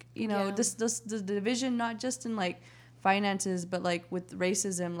 like, you know, this the division, not just in like finances, but like with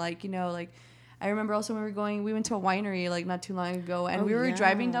racism, like, you know, like I remember also when we went to a winery like not too long ago, and we were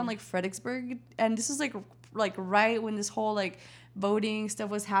driving down like Fredericksburg, and this is like right when this whole like voting stuff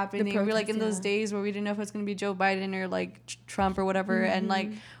was happening. We were like in those days where we didn't know if it was going to be Joe Biden or like Trump or whatever. And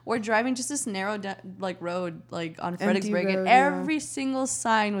like we're driving just this narrow like road like on Fredericksburg, and every single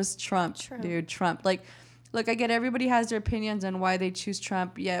sign was Trump. Dude, Trump. Like, look, I get everybody has their opinions on why they choose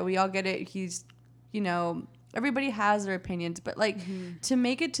Trump. Yeah, we all get it. He's, you know, everybody has their opinions, but like to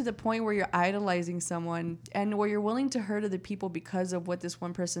make it to the point where you're idolizing someone and where you're willing to hurt other people because of what this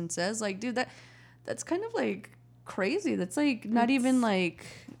one person says, like, dude, that's kind of like crazy. That's like not even like,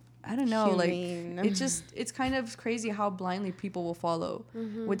 I don't know, humane. Like it's kind of crazy how blindly people will follow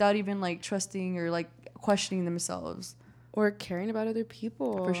without even like trusting or like questioning themselves or caring about other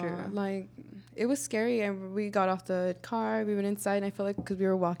people. For sure. Like, it was scary, and we got off the car, we went inside, and I felt like because we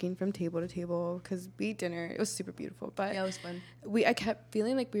were walking from table to table because we ate dinner, it was super beautiful, but yeah, it was fun. I kept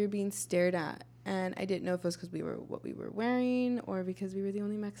feeling like we were being stared at, and I didn't know if it was because what we were wearing, or because we were the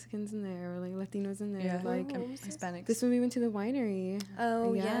only Mexicans in there, or like Latinos in there, like Hispanics. This when we went to the winery.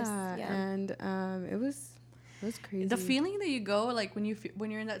 Oh, yes. And it was crazy. The feeling that you go, like when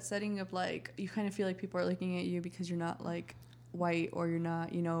you're in that setting of like, you kind of feel like people are looking at you because you're not like white, or you're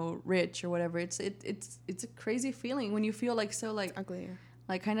not, you know, rich or whatever. It's a crazy feeling when you feel like so like ugly,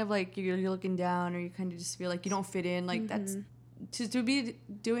 like kind of like you're looking down, or you kind of just feel like you don't fit in. Like that's to be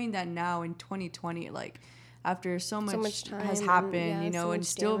doing that now in 2020, like after so much time has happened, you know, so and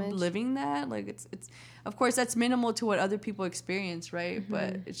still damage. Living that, like it's of course that's minimal to what other people experience, right?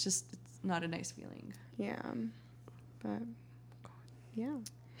 But it's not a nice feeling. Yeah, but yeah.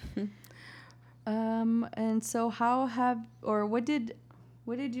 And so what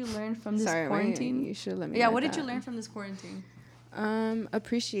did you learn from this quarantine? You should let me. Yeah, what did you learn from this quarantine?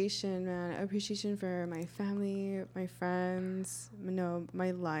 Appreciation, man. Appreciation for my family, my friends,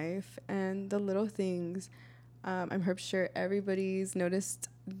 my life, and the little things. I'm sure everybody's noticed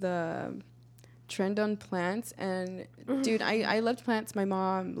the trend on plants, and dude, I loved plants. My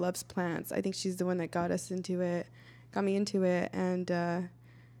mom loves plants. I think she's the one that got me into it, and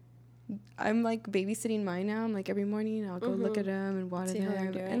I'm like babysitting mine now. I'm like every morning I'll go look at them and water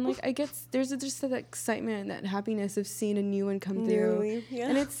them, and like I get there's just that excitement and that happiness of seeing a new one come through.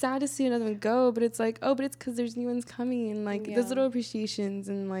 And it's sad to see another one go, but it's like, oh, but it's because there's new ones coming, and like those little appreciations,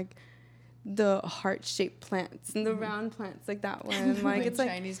 and like the heart-shaped plants and the round plants, like that one, like it's like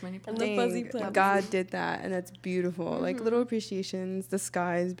Chinese money plants. And the fuzzy plants. God did that, and that's beautiful. Like little appreciations. The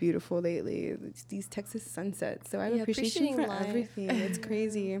sky is beautiful lately. It's these Texas sunsets, so I have appreciation for everything. It's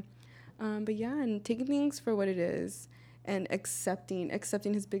crazy. But yeah, and taking things for what it is, and accepting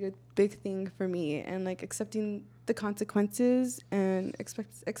his big thing for me, and like accepting the consequences, and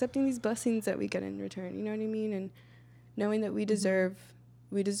accepting these blessings that we get in return. You know what I mean? And knowing that we deserve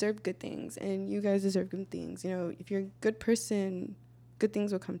good things, and you guys deserve good things. You know, if you're a good person, good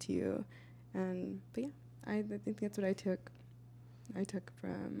things will come to you. And but yeah, I think that's what I took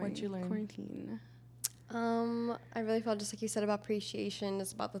from my quarantine. I really felt just like you said about appreciation.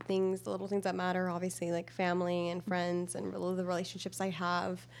 It's about the little things that matter, obviously, like family and friends, and really the relationships I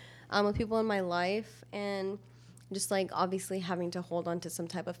have with people in my life, and just like obviously having to hold on to some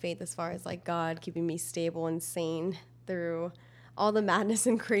type of faith as far as like God keeping me stable and sane through all the madness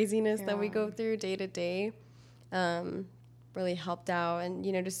and craziness that we go through day to day. Really helped out, and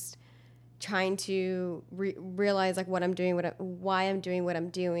you know, just trying to realize like what I'm doing, why I'm doing what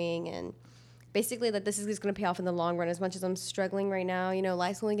I'm doing, and basically that this is going to pay off in the long run. As much as I'm struggling right now, you know,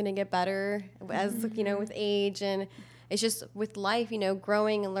 life's only going to get better as, you know, with age, and it's just with life, you know,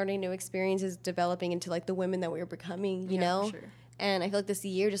 growing and learning new experiences, developing into like the women that we were becoming, you know? For sure. And I feel like this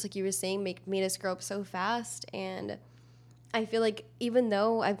year, just like you were saying, made us grow up so fast. And I feel like even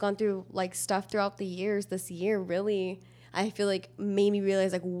though I've gone through like stuff throughout the years, this year really, I feel like made me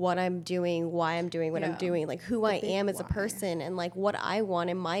realize like what I'm doing, why I'm doing what I'm doing, like who I am as a person, and like what I want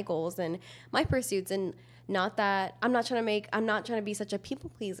and my goals and my pursuits. And not that I'm not trying to be such a people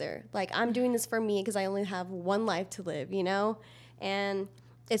pleaser. Like I'm doing this for me because I only have one life to live, you know? And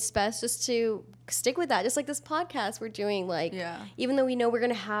it's best just to stick with that. Just like this podcast we're doing, like, even though we know we're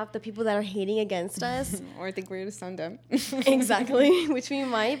going to have the people that are hating against us. Or think we're going to sound dumb. Exactly, which we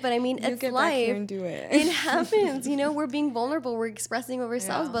might. But I mean, it's get life. Back here and do it. It happens. You know, we're being vulnerable. We're expressing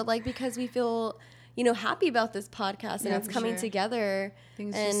ourselves. But like because we feel, happy about this podcast and it's coming together.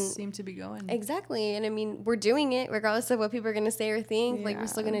 Things just seem to be going. Exactly. And I mean, we're doing it regardless of what people are going to say or think. Like, we're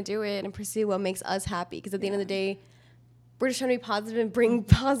still going to do it and pursue what makes us happy. Because at the end of the day, we're just trying to be positive and bring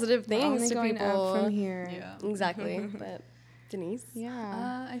positive things to going people. up from here. Yeah. Exactly. But Denise?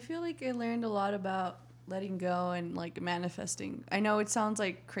 Yeah. I feel like I learned a lot about letting go and like manifesting. I know it sounds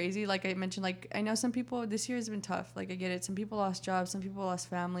like crazy, like I mentioned, like I know some people, this year has been tough, like I get it, some people lost jobs, some people lost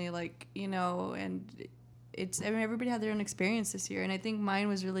family, like, and everybody had their own experience this year, and I think mine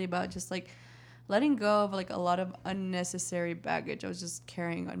was really about just like letting go of like a lot of unnecessary baggage I was just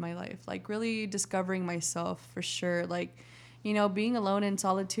carrying on my life, like really discovering myself for sure, like being alone in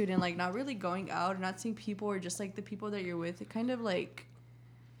solitude and like not really going out and not seeing people or just like the people that you're with, it kind of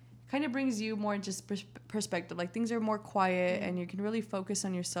brings you more just perspective. Like things are more quiet and you can really focus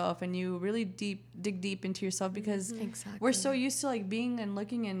on yourself and you really dig deep into yourself, because we're so used to like being and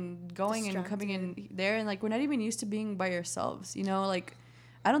looking and going and coming in there, and like we're not even used to being by ourselves, like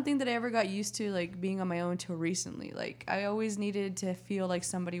I don't think that I ever got used to like being on my own till recently. Like I always needed to feel like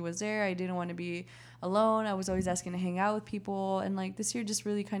somebody was there. I didn't want to be alone. I was always asking to hang out with people, and like this year just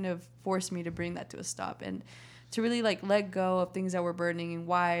really kind of forced me to bring that to a stop and to really like let go of things that were burning and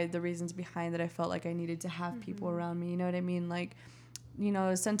why the reasons behind that I felt like I needed to have people around me. You know what I mean? Like,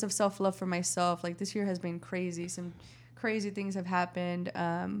 a sense of self-love for myself. Like this year has been crazy. Some crazy things have happened.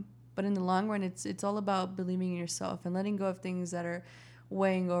 But in the long run, it's all about believing in yourself and letting go of things that are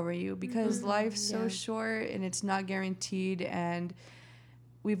weighing over you, because life's so short and it's not guaranteed, and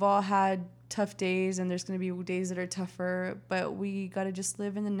we've all had tough days and there's going to be days that are tougher, but we got to just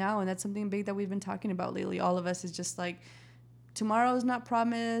live in the now. And that's something big that we've been talking about lately, all of us, is just like tomorrow is not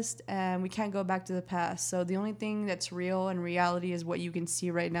promised and we can't go back to the past. So the only thing that's real and reality is what you can see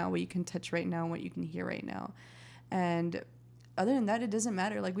right now, what you can touch right now, and what you can hear right now. And other than that, it doesn't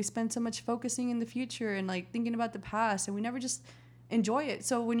matter. Like we spend so much focusing in the future and like thinking about the past, and we never just enjoy it.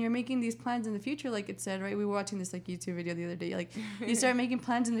 So when you're making these plans in the future, like it said, right, we were watching this like YouTube video the other day, like you start making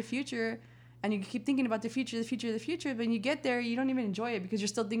plans in the future and you keep thinking about the future, but when you get there, you don't even enjoy it because you're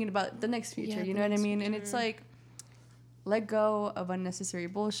still thinking about the next future. You know what I mean? And it's like, let go of unnecessary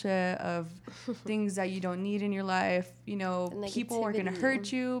bullshit, of things that you don't need in your life. People are going to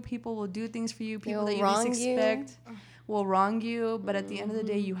hurt you. People will do things for you. People that you least expect will wrong you. But at the end of the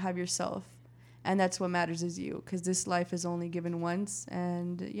day, you have yourself. And that's what matters, is you, because this life is only given once.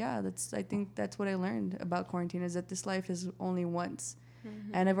 And yeah, I think that's what I learned about quarantine, is that this life is only once.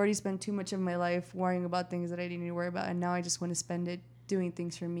 And I've already spent too much of my life worrying about things that I didn't need to worry about. And now I just want to spend it doing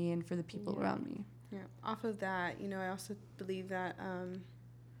things for me and for the people around me. Yeah. Off of that, I also believe that,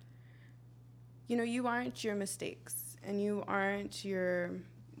 you aren't your mistakes, and you aren't your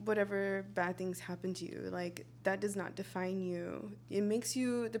whatever bad things happen to you. Like, that does not define you. It makes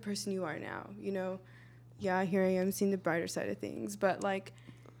you the person you are now, Yeah, here I am seeing the brighter side of things, but like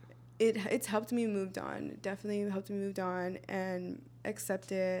it's helped me move on. Definitely helped me move on and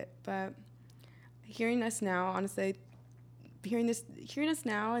accept it. But hearing us now, honestly, hearing us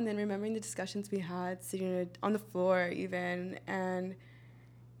now, and then remembering the discussions we had, sitting on the floor even, and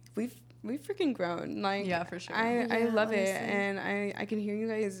we've freaking grown. Like, yeah, for sure. I love honestly. It, and I can hear you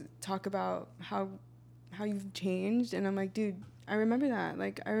guys talk about how you've changed, and I'm like, dude, I remember that.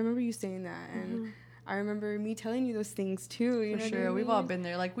 Like, I remember you saying that, and I remember me telling you those things too. You know For sure, we've all been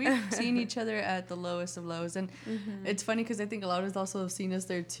there. Like, we've seen each other at the lowest of lows, and it's funny because I think a lot of us also have seen us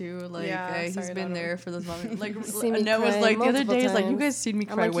there too. Like, he's been there for those moments. Like, Annette was like the other day, is like, you guys seen me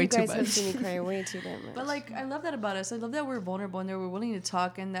cry way too much. You guys have seen me cry way too much. But like, I love that about us. I love that we're vulnerable and that we're willing to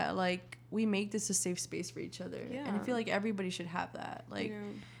talk, and that like we make this a safe space for each other. Yeah. And I feel like everybody should have that. Like,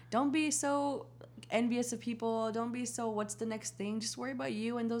 don't be so envious of people. Don't be so what's the next thing. Just worry about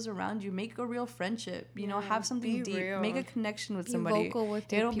you and those around you. Make a real friendship. Have something deep. Real. Make a connection with somebody. Vocal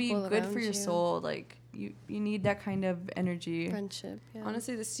with It'll be good for your soul. Like, you need that kind of energy. Friendship. Yeah.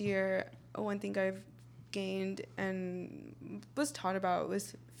 Honestly, this year, one thing I've gained and was taught about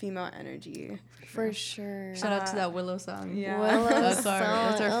was female energy. For sure. Shout out to that Willow song. Yeah. Willow that's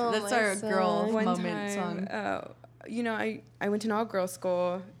our girl moment song. I went to an all-girls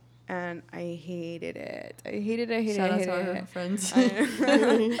school, and I hated it. I hated it. Shout out to our friends.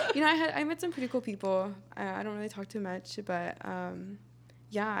 I met some pretty cool people. I don't really talk too much, but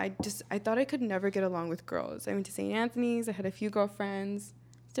I thought I could never get along with girls. I went to St. Anthony's. I had a few girlfriends.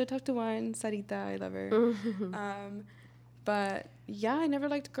 Still talk to one, Sarita. I love her. But yeah, I never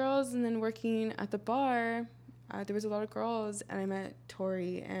liked girls. And then working at the bar, there was a lot of girls, and I met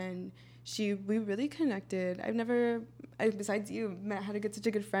Tori, and we really connected. I've never, besides you, had such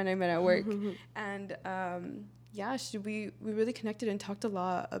a good friend I met at work. And yeah, we really connected and talked a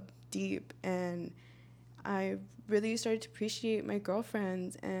lot deep, and I really started to appreciate my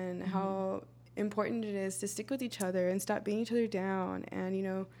girlfriends and how important it is to stick with each other and stop beating each other down and, you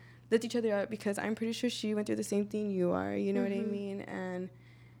know, lift each other up, because I'm pretty sure she went through the same thing you are, you know what I mean? And,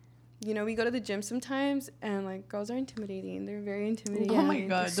 you know, we go to the gym sometimes and, like, girls are intimidating. They're very intimidating. Oh my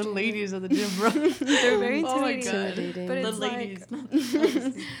God, the ladies of the gym, bro. They're very intimidating. Oh my God. Intimidating. But The it's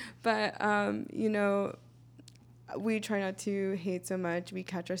ladies. but, you know, we try not to hate so much. We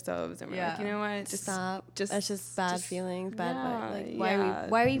catch ourselves and we're like, you know what? Just stop. That's just bad feelings, bad vibe. Like, yeah.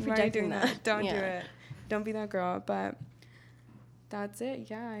 why are you projecting doing that? Don't do it. Don't be that girl. But that's it.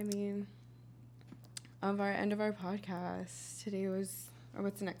 Yeah, I mean, end of our podcast today was, or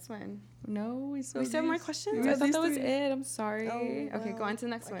what's the next one? No, we still We still have more questions. I thought that was it. I'm sorry. Okay, go on to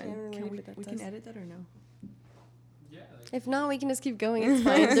the next one. We can edit that or no? If not, we can just keep going. It's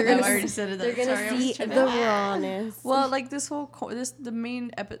fine. They're gonna, I already said it. they're gonna see the rawness. Well, like this whole the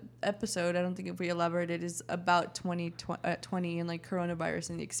main episode, I don't think if we elaborated, is about 2020 and like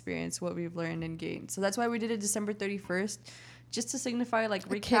coronavirus and the experience, what we've learned and gained. So that's why we did it December 31st, just to signify like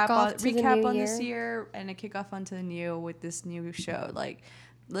recap on this year and a kickoff onto the new with this new show. Like,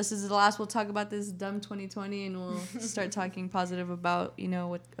 this is the last we'll talk about this dumb 2020, and we'll start talking positive about, you know,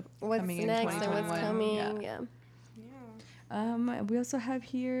 what's coming in 2021. And what's coming. Yeah. We also have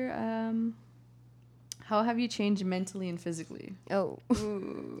here, how have you changed mentally and physically? Oh.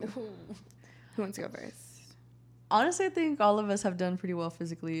 Who wants to go first? Honestly, I think all of us have done pretty well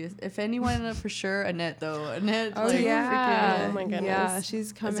physically. If anyone, for sure, Annette, though. Annette, oh, like, yeah. freaking, oh my goodness. Yeah,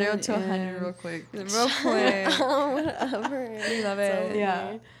 she's coming 0 to 100 real quick. Real quick. Whatever. We love it. So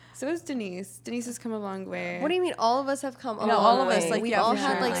Yeah. So is Denise. Denise has come a long way. What do you mean? All of us have come a long all of way. us, like, we've yeah, all for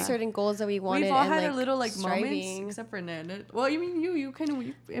had sure. like Like, certain goals that we wanted. We've all and, had like, a little like striving. moments, except for Annette. Well, you mean you kind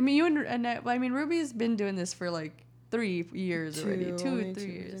of. I mean you and Annette. I mean Ruby's been doing this for like 3 years already. 2 3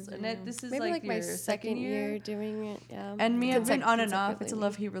 years. Annette, this is maybe like your my second year doing it. Yeah. And me, I've been on and off. It's a consecutively.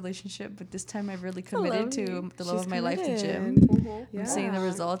 love-hate relationship, but this time I've really committed to the love She's of my life, the committed. gym. Yeah. I'm seeing the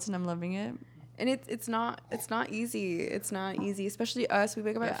results, and I'm loving it. And it's not easy. It's not easy, especially us. We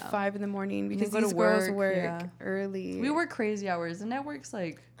wake up at 5 in the morning because go to these girls work, work early. We work crazy hours, and that works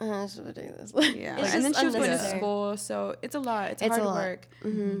like It's ridiculous. Yeah, It's and then just she was going to unnecessary. school, so it's a lot. It's hard a lot. work.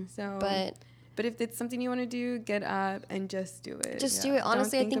 Mm-hmm. So, But if it's something you want to do, get up and just do it. just do it.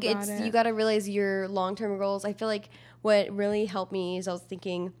 Honestly, I think about you got to realize your long-term goals. I feel like what really helped me is I was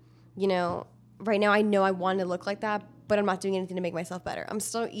thinking, you know, right now I know I want to look like that, but I'm not doing anything to make myself better. I'm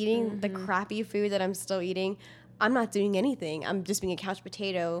still eating the crappy food that I'm still eating. I'm not doing anything. I'm just being a couch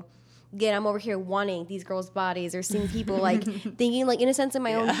potato. Again, I'm over here wanting these girls' bodies or seeing people like thinking like in a sense in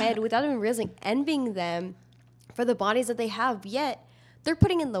my own head without even realizing, envying them for the bodies that they have, yet they're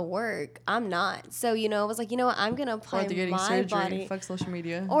putting in the work. I'm not. So, you know, I was like, you know what? I'm going to apply my body. Fuck social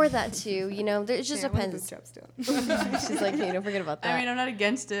media. Or that too. You know, it just depends. She's like, hey, don't forget about that. I mean, I'm not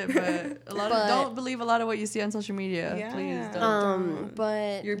against it, but don't believe a lot of what you see on social media. Yeah. Please don't.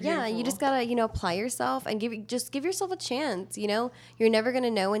 But You're yeah, you beautiful. just gotta, you know, apply yourself and give yourself a chance. You know, you're never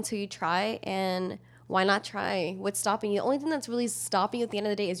gonna know until you try, and why not try? What's stopping you? The only thing that's really stopping you at the end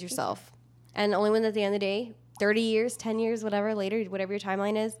of the day is yourself, and the only one at the end of the day, 30 years, 10 years, whatever later, whatever your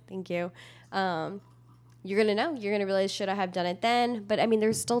timeline is. Thank you. You're gonna know. You're gonna realize, should I have done it then? But I mean,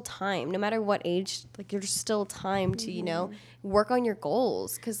 there's still time. No matter what age, like there's still time to, you know, work on your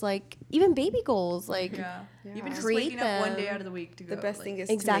goals. Cause like even baby goals, like Even just create waking up one them. day out of the week to go. The best like, thing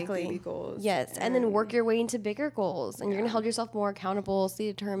is Exactly. to make baby goals. Yes, and then work your way into bigger goals, and you're gonna hold yourself more accountable, stay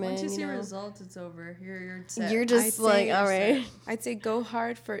determined. once you see know. results, it's over. You're set. You're just I'd like, say- all right. I'd say go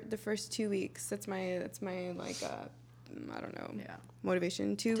hard for the first 2 weeks. That's my like I don't know. Yeah.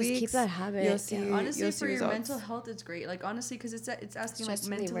 Motivation. 2 Just weeks. keep that habit. You'll see. Yeah. Honestly, you'll see for your results. mental health, it's great. Like honestly, because it's asking like Stress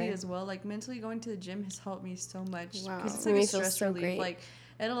reliever. mentally as well. Like mentally going to the gym has helped me so much. Wow. Because it's Made like me a feel stress so relief. great. Like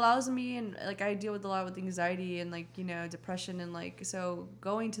it allows me, and like I deal with a lot with anxiety and like, you know, depression, and like so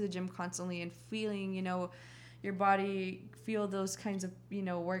going to the gym constantly and feeling, you know, your body feel those kinds of, you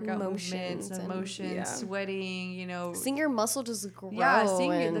know, workout movements, Emotions and- emotions, sweating, you know. Seeing your muscle just grow. Yeah,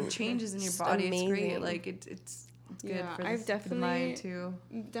 seeing and the changes in your just body, it's great. amazing. Like it's good Yeah, for, I've for the mind too.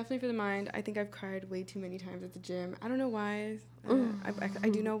 Definitely for the mind. I think I've cried way too many times at the gym. I don't know why. I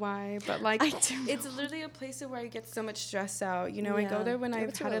do know why, but like I do it's literally a place where I get so much stress out. You know, I go Yeah. there when Be able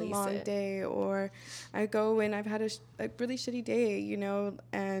I've to had a release long it. day, or I go when I've had a really shitty day. You know,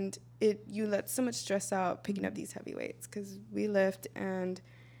 and you let so much stress out picking up these heavy weights because we lift, and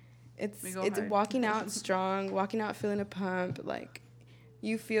it's We go it's hard. walking out strong, walking out feeling a pump, like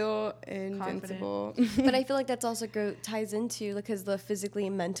you feel invincible. But I feel like that's also ties into because the physically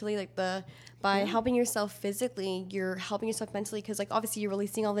and mentally, like by helping yourself physically, you're helping yourself mentally because like obviously you're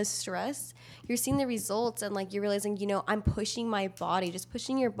releasing all this stress, you're seeing the results, and like you're realizing, you know, I'm pushing my body, just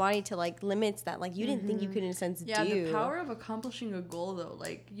pushing your body to like limits that like you didn't think you could in a sense do. Yeah, the power of accomplishing a goal though,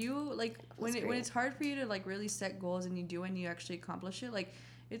 like you like when it's hard for you to like really set goals and you do and you actually accomplish it, like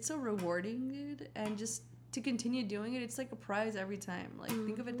it's so rewarding, dude, and just to continue doing it, it's like a prize every time. Like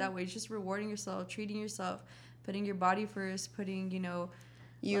think of it that way. It's just rewarding yourself, treating yourself, putting your body first, putting, you know,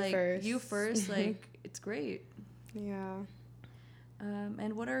 you first. Like it's great. Yeah.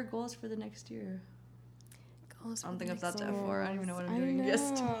 And what are our goals for the next year? I don't think I've thought that far. I don't even know what I'm I doing. know.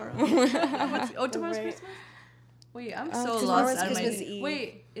 Yes, tomorrow. Tomorrow's Christmas? Wait, I'm so tomorrow's lost out of my Christmas Eve.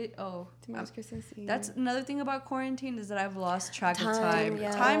 Wait, Tomorrow's Christmas Eve. that's another thing about quarantine is that I've lost track of time.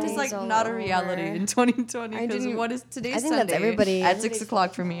 Yeah. Time is like not a reality in 2020 because what is today's I think Sunday? that's everybody. At 6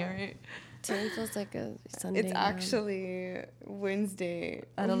 o'clock for me, all right? Today feels like a Sunday. It's actually Wednesday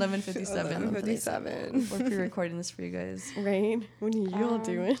At 11:57. 11:57. We're pre-recording this for you guys. Right? What are you all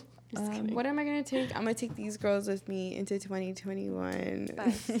doing? What am I going to take? I'm going to take these girls with me into 2021.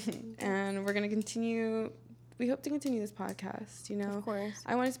 And we're going to continue. We hope to continue this podcast, you know. Of course.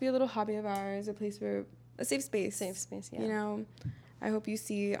 I want it to be a little hobby of ours, a place where, a safe space. Safe space, yeah. You know, I hope you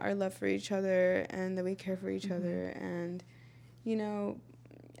see our love for each other and that we care for each other and, you know,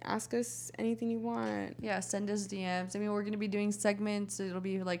 ask us anything you want. Yeah, send us DMs. I mean, we're going to be doing segments. It'll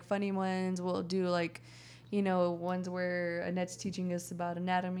be like funny ones. We'll do like, you know, ones where Annette's teaching us about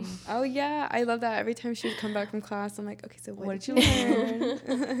anatomy. Oh, yeah. I love that. Every time she would come back from class, I'm like, okay, so what did you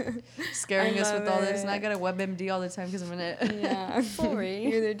learn? Scaring us with all this. And I got a WebMD all the time because I'm in it. Yeah. Sorry.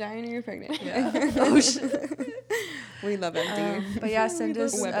 You're either dying or you're pregnant. Yeah. Oh, shit. We love MD. But yeah, send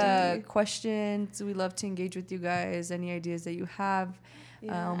us questions. We love to engage with you guys. Any ideas that you have.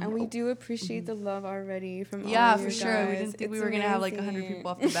 Yeah, and we do appreciate the love already from all for you sure. guys. We didn't think It's we were going to have like amazing. 100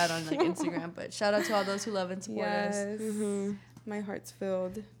 people off the bat on like Instagram. But shout out to all those who love and support us. My heart's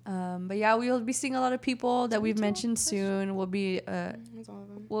filled. But yeah, we'll be seeing a lot of people that we've mentioned soon. We'll be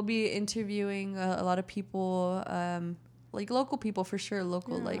we'll be interviewing a lot of people, like local people for sure.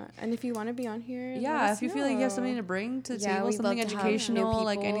 And if you want to be on here, if you feel like you have something to bring to the table, something educational,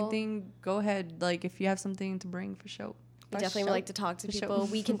 like anything, go ahead. Like if you have something to bring, for sure. We definitely would like to talk to people.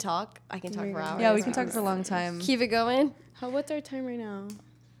 We can talk. I can talk for hours. Yeah, we can talk for a long time. Keep it going. What's our time right now?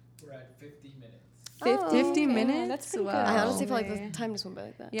 We're at 50 minutes. 50 minutes? That's pretty good. I honestly feel like the time just went by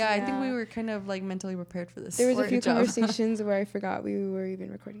like that. Yeah, I think we were kind of like mentally prepared for this. There was a few conversations where I forgot we were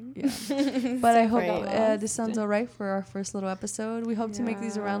even recording. Yeah. But I hope this sounds all right for our first little episode. We hope to make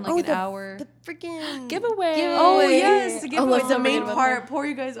these around like an hour. The freaking giveaway. Oh, yes. The giveaway. The main forget part. Poor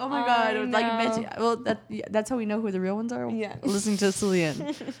you guys. Oh, my God. It was like mention. Well, that's how we know who the real ones are. Yeah. Listening to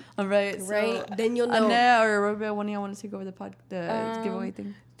Cillian. All right. Right. So, then you'll know. Annette or Robert, one of y'all want to take over the giveaway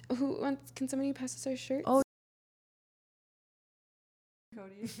thing? Can somebody pass us our shirts? Oh.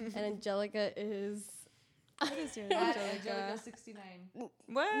 Cody. And Angelica is... What is yours? Angelica 69.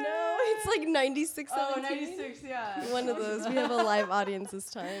 What? No, it's like 96. Oh, 96, yeah. One of those. We have a live audience this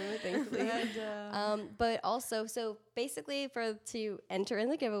time, thankfully. And, but also, so basically to enter in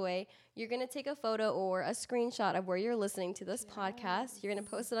the giveaway, you're going to take a photo or a screenshot of where you're listening to this podcast. You're going to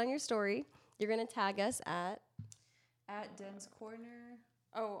post it on your story. You're going to tag us at Den's Corner.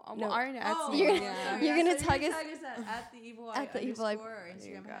 Oh, no. You're gonna tag us at the Evil Eye at the Evil Eye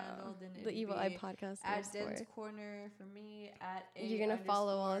Instagram handle. Then the Evil Eye podcast at Den's Corner for me at you're gonna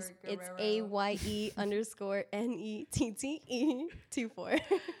follow us. It's AYE_NETTE 24.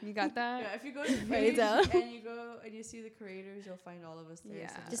 You got that? Yeah, if you go to the page and you see the creators, you'll find all of us there. Yeah.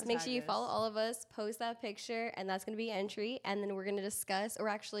 So just make sure you follow all of us. Post that picture, and that's gonna be entry. And then we're gonna discuss or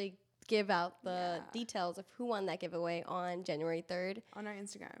actually give out the details of who won that giveaway on January 3rd. On our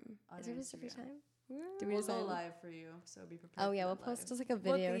Instagram. Is it the first time? We'll go live for you, so be prepared. Oh, yeah, we'll post just like a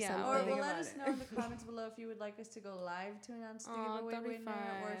video or something. Or let us know in the comments below if you would like us to go live to announce the giveaway winner,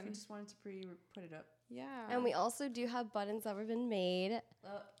 or if you just wanted to put it up. Yeah. And we also do have buttons that have been made.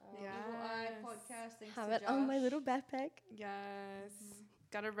 Evil Eye podcast. Thanks have to it Josh. on my little backpack. Yes.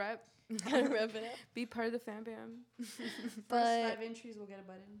 Gotta rep. Gotta rep it up. Be part of the fam bam. But First 5 entries will get a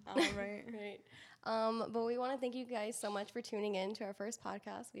button. All right. Right. But we want to thank you guys so much for tuning in to our first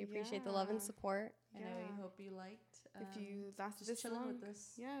podcast. We appreciate the love and support. And I hope you liked. If you lasted this long, with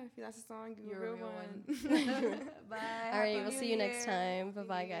us. Yeah, if you lasted this long, you're a real one. Bye. All right, we'll see you next time.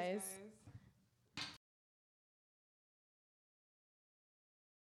 Bye-bye, guys.